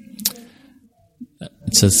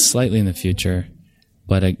it's slightly in the future,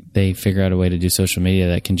 but they figure out a way to do social media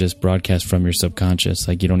that can just broadcast from your subconscious.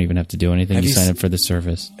 Like you don't even have to do anything. Have You you sign s- up for the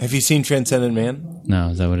service. Have you seen Transcendent Man? No,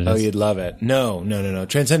 is that what it is? Oh, you'd love it. No.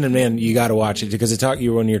 Transcendent Man, you got to watch it because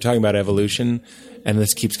when you're talking about evolution, and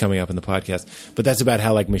this keeps coming up in the podcast, but that's about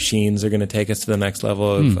how like machines are going to take us to the next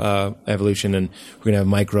level of evolution, and we're going to have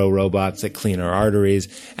micro robots that clean our arteries,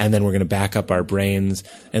 and then we're going to back up our brains.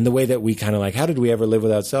 And the way that we kind of like, how did we ever live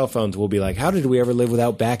without cell phones? We'll be like, how did we ever live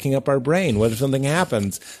without backing up our brain? What if something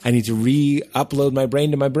happens? I need to re-upload my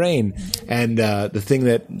brain to my brain. And the thing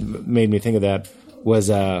that made me think of that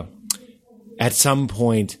was at some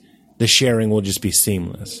point, the sharing will just be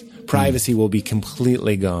seamless. Privacy will be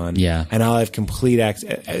completely gone. Yeah. And I'll have complete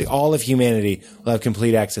access. All of humanity will have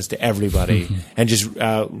complete access to everybody and just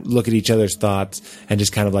look at each other's thoughts and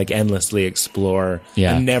just kind of like endlessly explore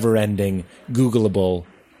Yeah. a never ending, Googleable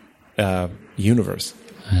universe.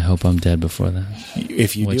 I hope I'm dead before that.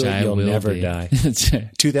 If you Which do it, I you'll will never be. die.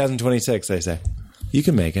 2026, they say. You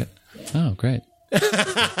can make it. Oh, great.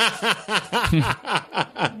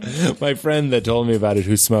 My friend that told me about it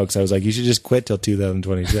who smokes, I was like, you should just quit till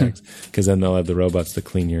 2026 because then they'll have the robots to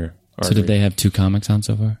clean your artery. So did they have 2 comics on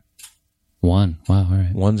so far? 1. Wow, all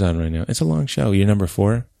right. One's on right now. It's a long show. You're number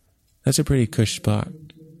 4. That's a pretty cush spot.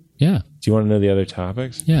 Yeah. Do you want to know the other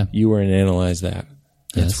topics? Yeah. You were in Analyze That.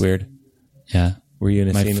 That's Yes. weird. Yeah. Were you in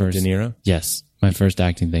a My scene first- with De Niro? Yes. My first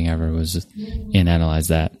acting thing ever was in Analyze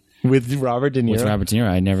That. With Robert De Niro? With Robert De Niro.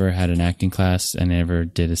 I never had an acting class. I never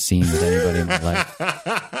did a scene with anybody in my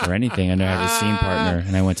life or anything. I never had a scene partner.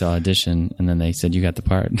 And I went to audition, and then they said, you got the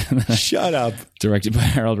part. Shut up. Directed by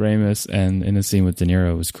Harold Ramis, and in a scene with De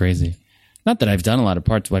Niro. It was crazy. Not that I've done a lot of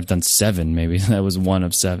parts. But I've done 7, maybe. That was 1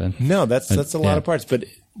 of 7. No, that's a lot yeah. of parts. But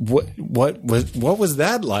what was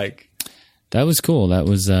that like? That was cool. That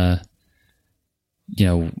was,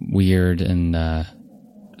 weird. And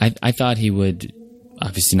I thought he would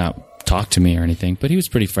obviously not talk to me or anything, but he was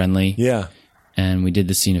pretty friendly. Yeah. And we did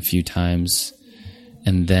the scene a few times.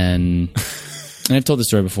 And then, and I've told the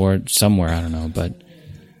story before somewhere, I don't know, but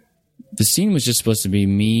the scene was just supposed to be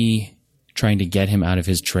me trying to get him out of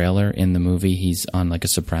his trailer in the movie. He's on like a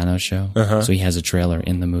Sopranos show, so he has a trailer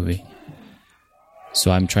in the movie.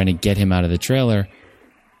 So I'm trying to get him out of the trailer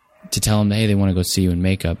to tell him, hey, they want to go see you in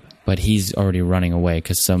makeup. But he's already running away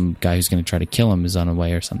because some guy who's going to try to kill him is on the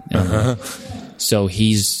way or something. So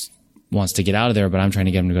he's wants to get out of there, but I'm trying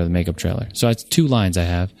to get him to go to the makeup trailer. So it's 2 lines I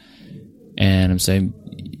have. And I'm saying,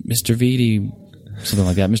 Mr. Vitti, something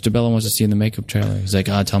like that. Mr. Bello wants to see you in the makeup trailer. He's like,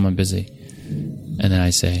 tell him I'm busy. And then I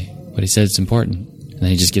say, but he said it's important. And then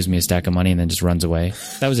he just gives me a stack of money and then just runs away.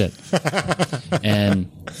 That was it.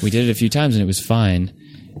 And we did it a few times and it was fine.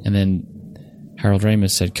 And then Harold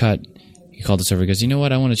Ramis said, cut. He called us over. He goes, you know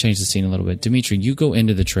what? I want to change the scene a little bit. Dimitri, you go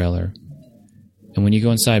into the trailer. And when you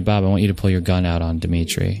go inside, Bob, I want you to pull your gun out on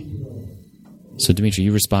Dimitri. So, Dimitri,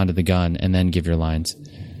 you respond to the gun and then give your lines.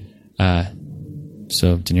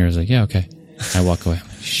 So De Niro's like, yeah, okay. I walk away. I'm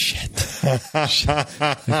like, shit.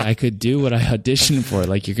 Like, I could do what I auditioned for.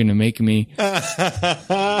 Like, you're going to make me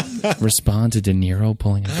respond to De Niro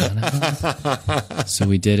pulling a gun out? So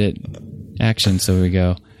we did it. Action. So we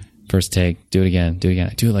go. First take, do it again.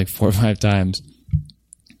 I do it like 4 or 5 times.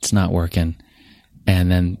 It's not working. And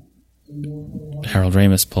then Harold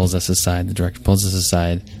Ramis pulls us aside. The director pulls us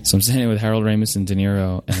aside. So I'm standing with Harold Ramis and De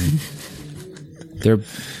Niro, and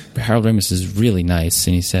Harold Ramis is really nice,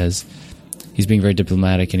 and he says, he's being very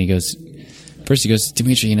diplomatic, and he goes,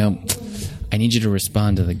 Dimitri, I need you to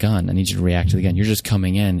respond to the gun. I need you to react to the gun. You're just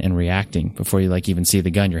coming in and reacting before you like even see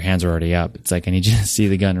the gun. Your hands are already up. It's like, I need you to see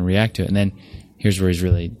the gun and react to it. And then here's where he's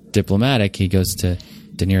really diplomatic. He goes to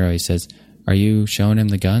De Niro. He says, are you showing him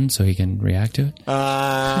the gun so he can react to it?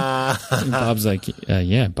 And Bob's like,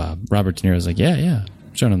 yeah, Bob. Robert De Niro's like, yeah,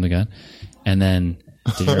 I'm showing him the gun. And then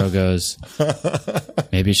De Niro goes,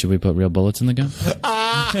 maybe should we put real bullets in the gun?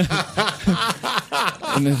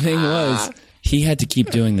 And the thing was, he had to keep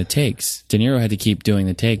doing the takes. De Niro had to keep doing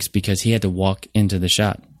the takes because he had to walk into the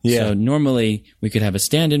shot. Yeah. So normally we could have a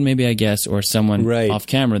stand-in, maybe, I guess, or someone off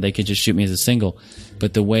camera. They could just shoot me as a single.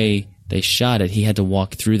 But the way they shot it, he had to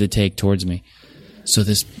walk through the take towards me. So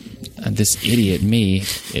this idiot, me,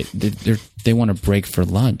 they want to break for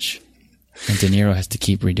lunch. And De Niro has to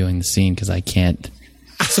keep redoing the scene because I can't.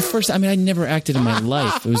 It's the first. I mean, I never acted in my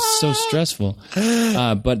life. It was so stressful.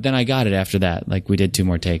 But then I got it after that. Like we did 2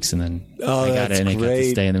 more takes, and then I got it, and I got to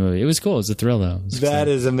stay in the movie. It was cool. It was a thrill, though. That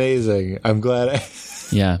is amazing. I'm glad.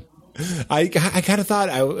 Yeah. I kind of thought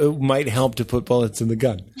it might help to put bullets in the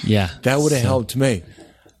gun. Yeah. That would have helped me.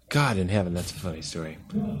 God in heaven, that's a funny story.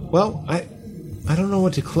 Well, I don't know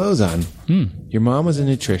what to close on. Your mom was a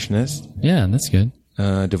nutritionist. Yeah, that's good.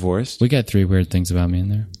 Divorced. We got 3 weird things about me in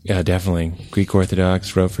there. Yeah, definitely. Greek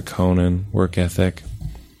Orthodox, wrote for Conan, work ethic.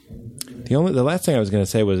 The last thing I was going to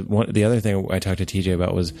say was the other thing I talked to TJ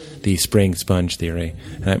about was the spring sponge theory.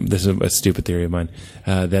 And this is a stupid theory of mine,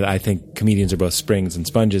 that I think comedians are both springs and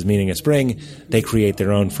sponges, meaning a spring, they create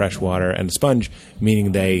their own fresh water, and a sponge,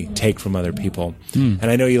 meaning they take from other people. And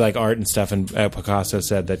I know you like art and stuff, and Picasso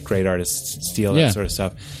said that great artists steal that sort of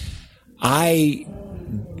stuff. I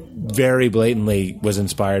very blatantly was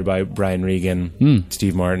inspired by Brian Regan,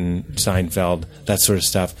 Steve Martin, Seinfeld, that sort of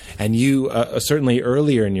stuff. And you, certainly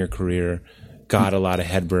earlier in your career, got a lot of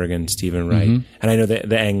Hedberg and Stephen Wright. And I know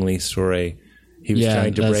the Ang Lee story, he was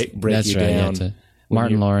trying to break you down. Yeah,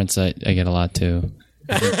 Martin Lawrence, I get a lot too.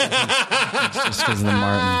 Just because of the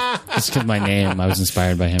Martin. Just because of my name. I was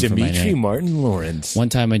inspired by him for my Dimitri name. Martin Lawrence. One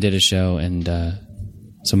time I did a show, and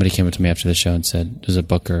somebody came up to me after the show and said, there's a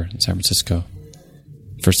booker in San Francisco.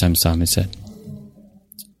 First time I saw him, he said,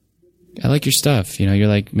 I like your stuff. You know, you're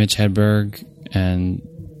like Mitch Hedberg,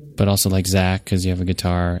 but also like Zach because you have a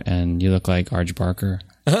guitar, and you look like Arj Barker.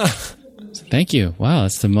 So, thank you. Wow,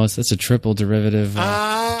 that's a triple derivative.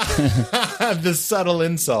 The subtle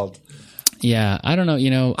insult. Yeah, I don't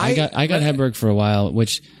know. I got Hedberg for a while,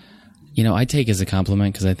 which, I take as a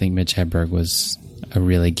compliment because I think Mitch Hedberg was a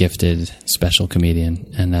really gifted, special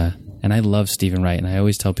comedian, and I love Stephen Wright, and I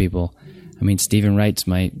always tell people, Stephen Wright's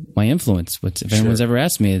my influence. If anyone's ever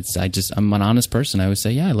asked me, I'm an honest person. I always say,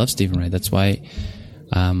 yeah, I love Stephen Wright. That's why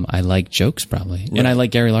I like jokes probably, right. And I like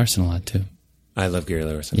Gary Larson a lot too. I love Gary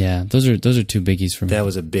Larson. Yeah, those are 2 biggies for me. That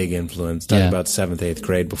was a big influence. Talking about 7th, 8th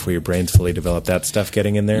grade before your brain's fully developed. That stuff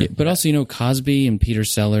getting in there. Yeah, but also, Cosby and Peter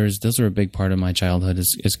Sellers. Those are a big part of my childhood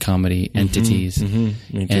as comedy entities. Me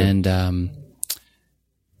too. And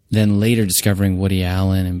then later discovering Woody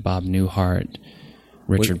Allen and Bob Newhart,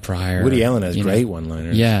 Richard Pryor. Woody Allen has great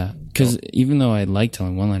one-liners. Yeah, because even though I like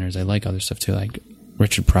telling one-liners, I like other stuff too. Like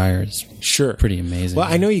Richard Pryor is pretty amazing.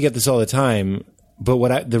 Well, I know you get this all the time,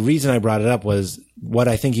 But the reason I brought it up was what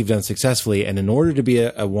I think you've done successfully. And in order to be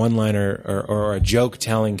a one-liner or a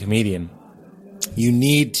joke-telling comedian, you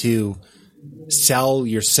need to sell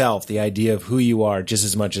yourself, the idea of who you are, just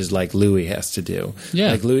as much as like Louis has to do.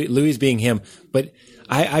 Yeah. Like Louis being him. But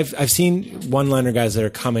I've seen one-liner guys that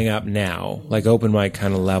are coming up now, like open mic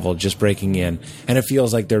kind of level, just breaking in, and it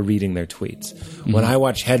feels like they're reading their tweets. Mm-hmm. When I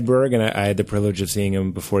watch Hedberg, and I had the privilege of seeing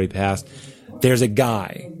him before he passed, there's a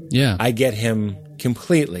guy. Yeah. I get him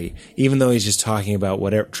completely, even though he's just talking about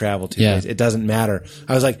whatever travel to Yeah. place. It doesn't matter.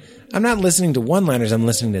 I was like, I'm not listening to one-liners. I'm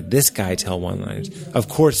listening to this guy tell one-liners. Of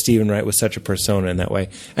course, Stephen Wright was such a persona in that way.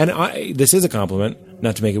 And this is a compliment,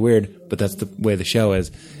 not to make it weird, but that's the way the show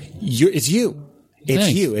is. It's you. It's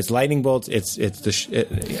Thanks. you. It's lightning bolts. It's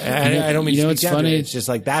I don't mean you know to what's speak down to funny? it. It's just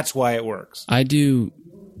like that's why it works.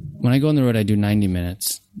 When I go on the road, I do 90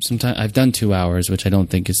 minutes. Sometimes I've done 2 hours, which I don't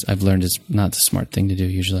think I've learned is not the smart thing to do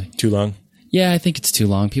usually. Too long? Yeah, I think it's too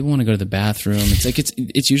long. People want to go to the bathroom. It's like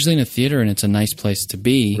it's usually in a theater and it's a nice place to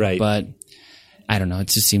be. Right. But I don't know. It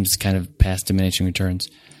just seems kind of past diminishing returns.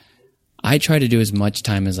 I try to do as much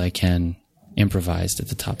time as I can improvised at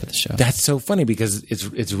the top of the show. That's so funny because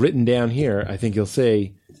it's written down here. I think you'll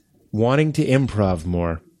say, wanting to improv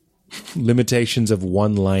more. Limitations of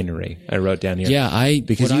one-linery. I wrote down here. Yeah,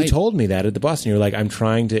 because you told me that at the Boston. You were like, I'm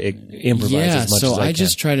trying to improvise as much as I can.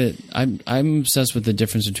 just try to. I'm obsessed with the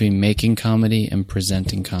difference between making comedy and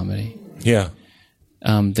presenting comedy. Yeah.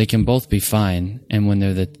 They can both be fine, and when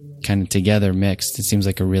they're the kind of together mixed, it seems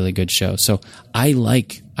like a really good show. So I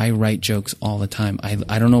write jokes all the time.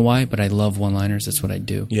 I don't know why, but I love one-liners. That's what I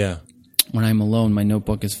do. Yeah. When I'm alone, my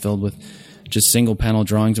notebook is filled with just single panel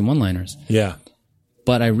drawings and one-liners. Yeah.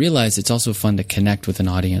 But I realize it's also fun to connect with an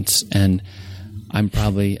audience, and I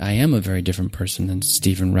am a very different person than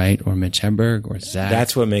Stephen Wright or Mitch Hedberg or Zach.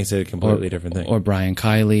 That's what makes it a completely different thing. Or Brian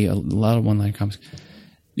Kiley, a lot of one-line comics.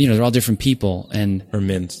 They're all different people, and Or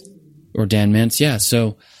Mintz. or Dan Mintz, yeah.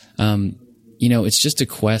 So, it's just a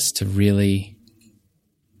quest to really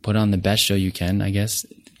put on the best show you can, I guess.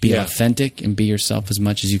 Be Yeah. authentic and be yourself as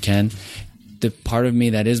much as you can. The part of me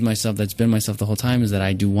that is myself, that's been myself the whole time, is that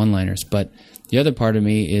I do one-liners. But the other part of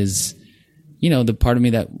me is, the part of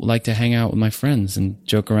me that like to hang out with my friends and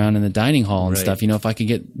joke around in the dining hall and Right. stuff. If I could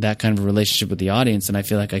get that kind of a relationship with the audience, then I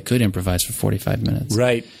feel like I could improvise for 45 minutes.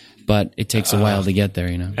 Right. But it takes a while to get there,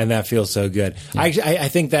 And that feels so good. I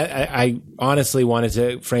think that I honestly wanted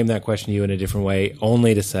to frame that question to you in a different way,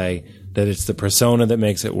 only to say that it's the persona that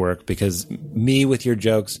makes it work, because me with your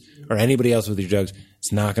jokes or anybody else with your jokes,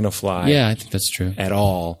 it's not going to fly. Yeah, I think that's true. At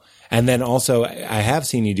all. And then also, I have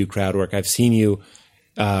seen you do crowd work. I've seen you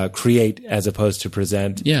create as opposed to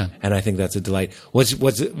present. Yeah. And I think that's a delight.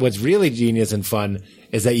 What's really genius and fun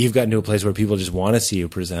is that you've gotten to a place where people just want to see you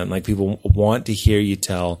present. Like, people want to hear you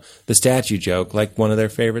tell the statue joke like one of their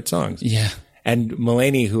favorite songs. Yeah. And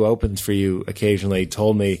Mulaney, who opens for you occasionally,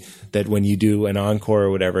 told me that when you do an encore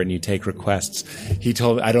or whatever and you take requests, he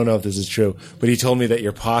told me, I don't know if this is true, but he told me that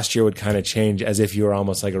your posture would kind of change as if you were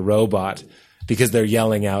almost like a robot, because they're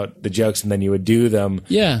yelling out the jokes and then you would do them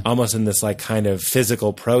almost in this like kind of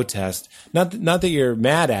physical protest. Not that you're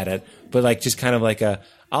mad at it, but like just kind of like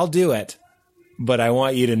I'll do it, but I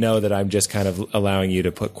want you to know that I'm just kind of allowing you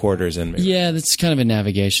to put quarters in me. Yeah, that's kind of a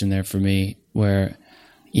navigation there for me where,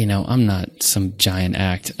 I'm not some giant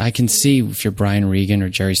act. I can see if you're Brian Regan or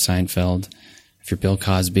Jerry Seinfeld, if you're Bill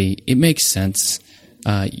Cosby, it makes sense.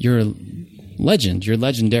 You're a legend. You're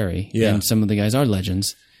legendary. Yeah. And some of the guys are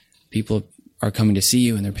legends. People are coming to see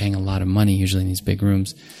you and they're paying a lot of money usually in these big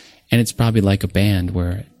rooms. And it's probably like a band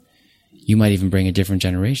where you might even bring a different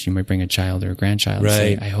generation. You might bring a child or a grandchild and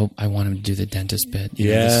say, I want him to do the dentist bit.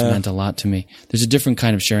 This meant a lot to me. There's a different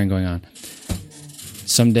kind of sharing going on.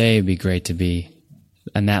 Someday it'd be great to be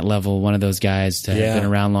on that level, one of those guys to have been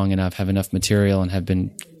around long enough, have enough material, and have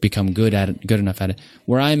become good enough at it.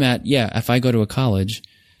 Where I'm at, if I go to a college,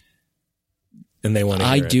 and they want to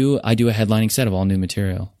I do a headlining set of all new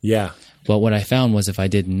material. Yeah. But what I found was if I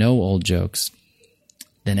did no old jokes,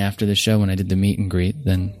 then after the show, when I did the meet and greet,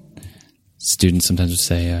 then students sometimes would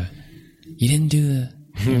say, you didn't do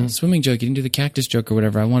the swimming joke, you didn't do the cactus joke or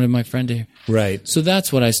whatever. I wanted my friend to hear. Right. So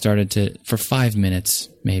that's what I started to, for 5 minutes,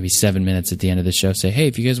 maybe 7 minutes at the end of the show, say, hey,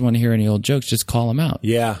 if you guys want to hear any old jokes, just call them out.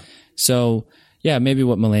 Yeah. So, maybe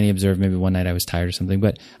what Mulaney observed, maybe one night I was tired or something,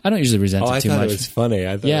 but I don't usually resent it too much. I thought it was funny.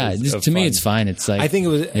 I thought to me it's fine. It's like, I think it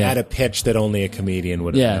was at a pitch that only a comedian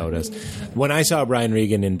would have noticed. When I saw Brian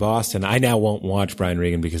Regan in Boston, I now won't watch Brian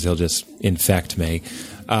Regan because he'll just infect me.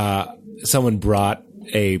 Someone brought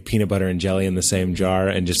a peanut butter and jelly in the same jar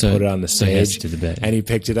and just So- put it on the so he has stage. to do the bit. And he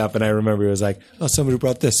picked it up, and I remember he was like, "Oh, somebody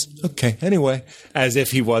brought this. Okay, anyway," as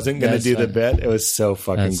if he wasn't going to That's do the funny. bit. It was so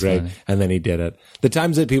fucking That's great. funny. And then he did it. The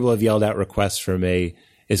times that people have yelled out requests for me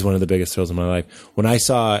is one of the biggest thrills of my life. When I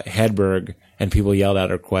saw Hedberg and people yelled out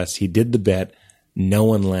requests, he did the bit. No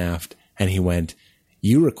one laughed, and he went,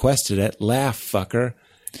 "You requested it. Laugh, fucker."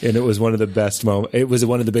 And it was one of the best moments. It was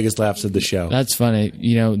one of the biggest laughs of the show. That's funny.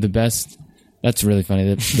 You know, the best. That's really funny.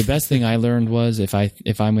 The best thing I learned was if I'm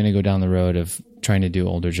going to go down the road of trying to do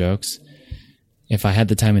older jokes, if I had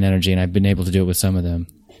the time and energy, and I've been able to do it with some of them,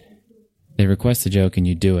 they request a joke and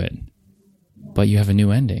you do it, but you have a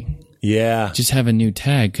new ending. Yeah. Just have a new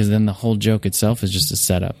tag, because then the whole joke itself is just a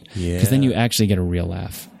setup. Yeah. Because then you actually get a real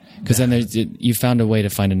laugh. Because then you found a way to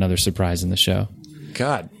find another surprise in the show.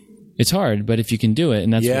 God. It's hard, but if you can do it,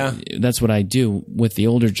 and that's what I do with the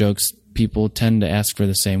older jokes. People tend to ask for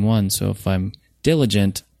the same one, so if I'm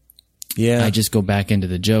diligent, Yeah. I just go back into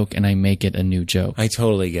the joke and I make it a new joke. I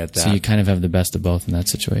totally get that. So you kind of have the best of both in that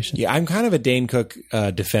situation. Yeah, I'm kind of a Dane Cook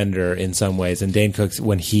defender in some ways. And Dane Cook's,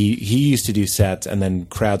 when he used to do sets, and then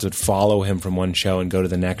crowds would follow him from one show and go to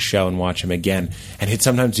the next show and watch him again. And he'd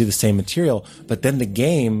sometimes do the same material. But then the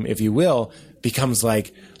game, if you will, becomes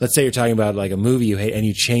like, let's say you're talking about like a movie you hate, and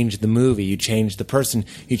you change the movie, you change the person,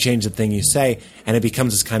 you change the thing you say, and it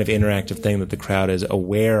becomes this kind of interactive thing that the crowd is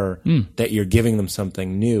aware that you're giving them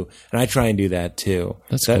something new. And I try and do that too.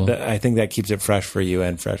 That's cool. I think that keeps it fresh for you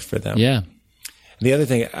and fresh for them. Yeah. The other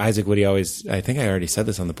thing, Isaac Woody always, I think I already said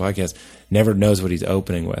this on the podcast, never knows what he's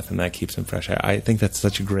opening with, and that keeps him fresh. I think that's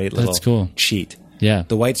such a great little That's cool. cheat. Yeah.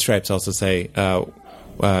 The White Stripes also say,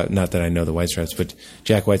 not that I know the White Stripes, but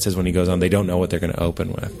Jack White says when he goes on, they don't know what they're going to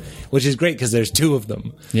open with, which is great because there's two of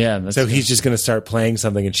them. Yeah. That's So good. he's just going to start playing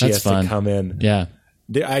something, and she That's has fun. to come in. Yeah.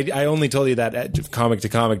 I only told you that at comic to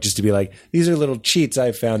comic just to be like, these are little cheats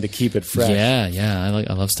I found to keep it fresh. Yeah. Yeah.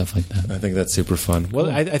 I love stuff like that. I think that's super fun. Well,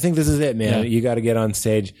 I think this is it, man. Yeah. You got to get on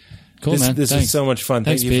stage. Cool, man. This Thanks. is so much fun.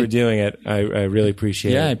 Thanks, Thank you for Pete. doing it. I really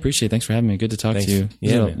appreciate Yeah, I it. appreciate it. Thanks for having me. Good to talk Thanks. to you. This Yeah,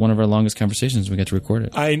 is man. one of our longest conversations. We got to record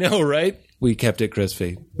it. I know, right? We kept it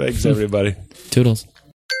crispy. Thanks, everybody. Toodles.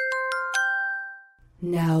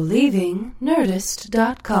 Now leaving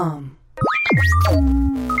Nerdist.com.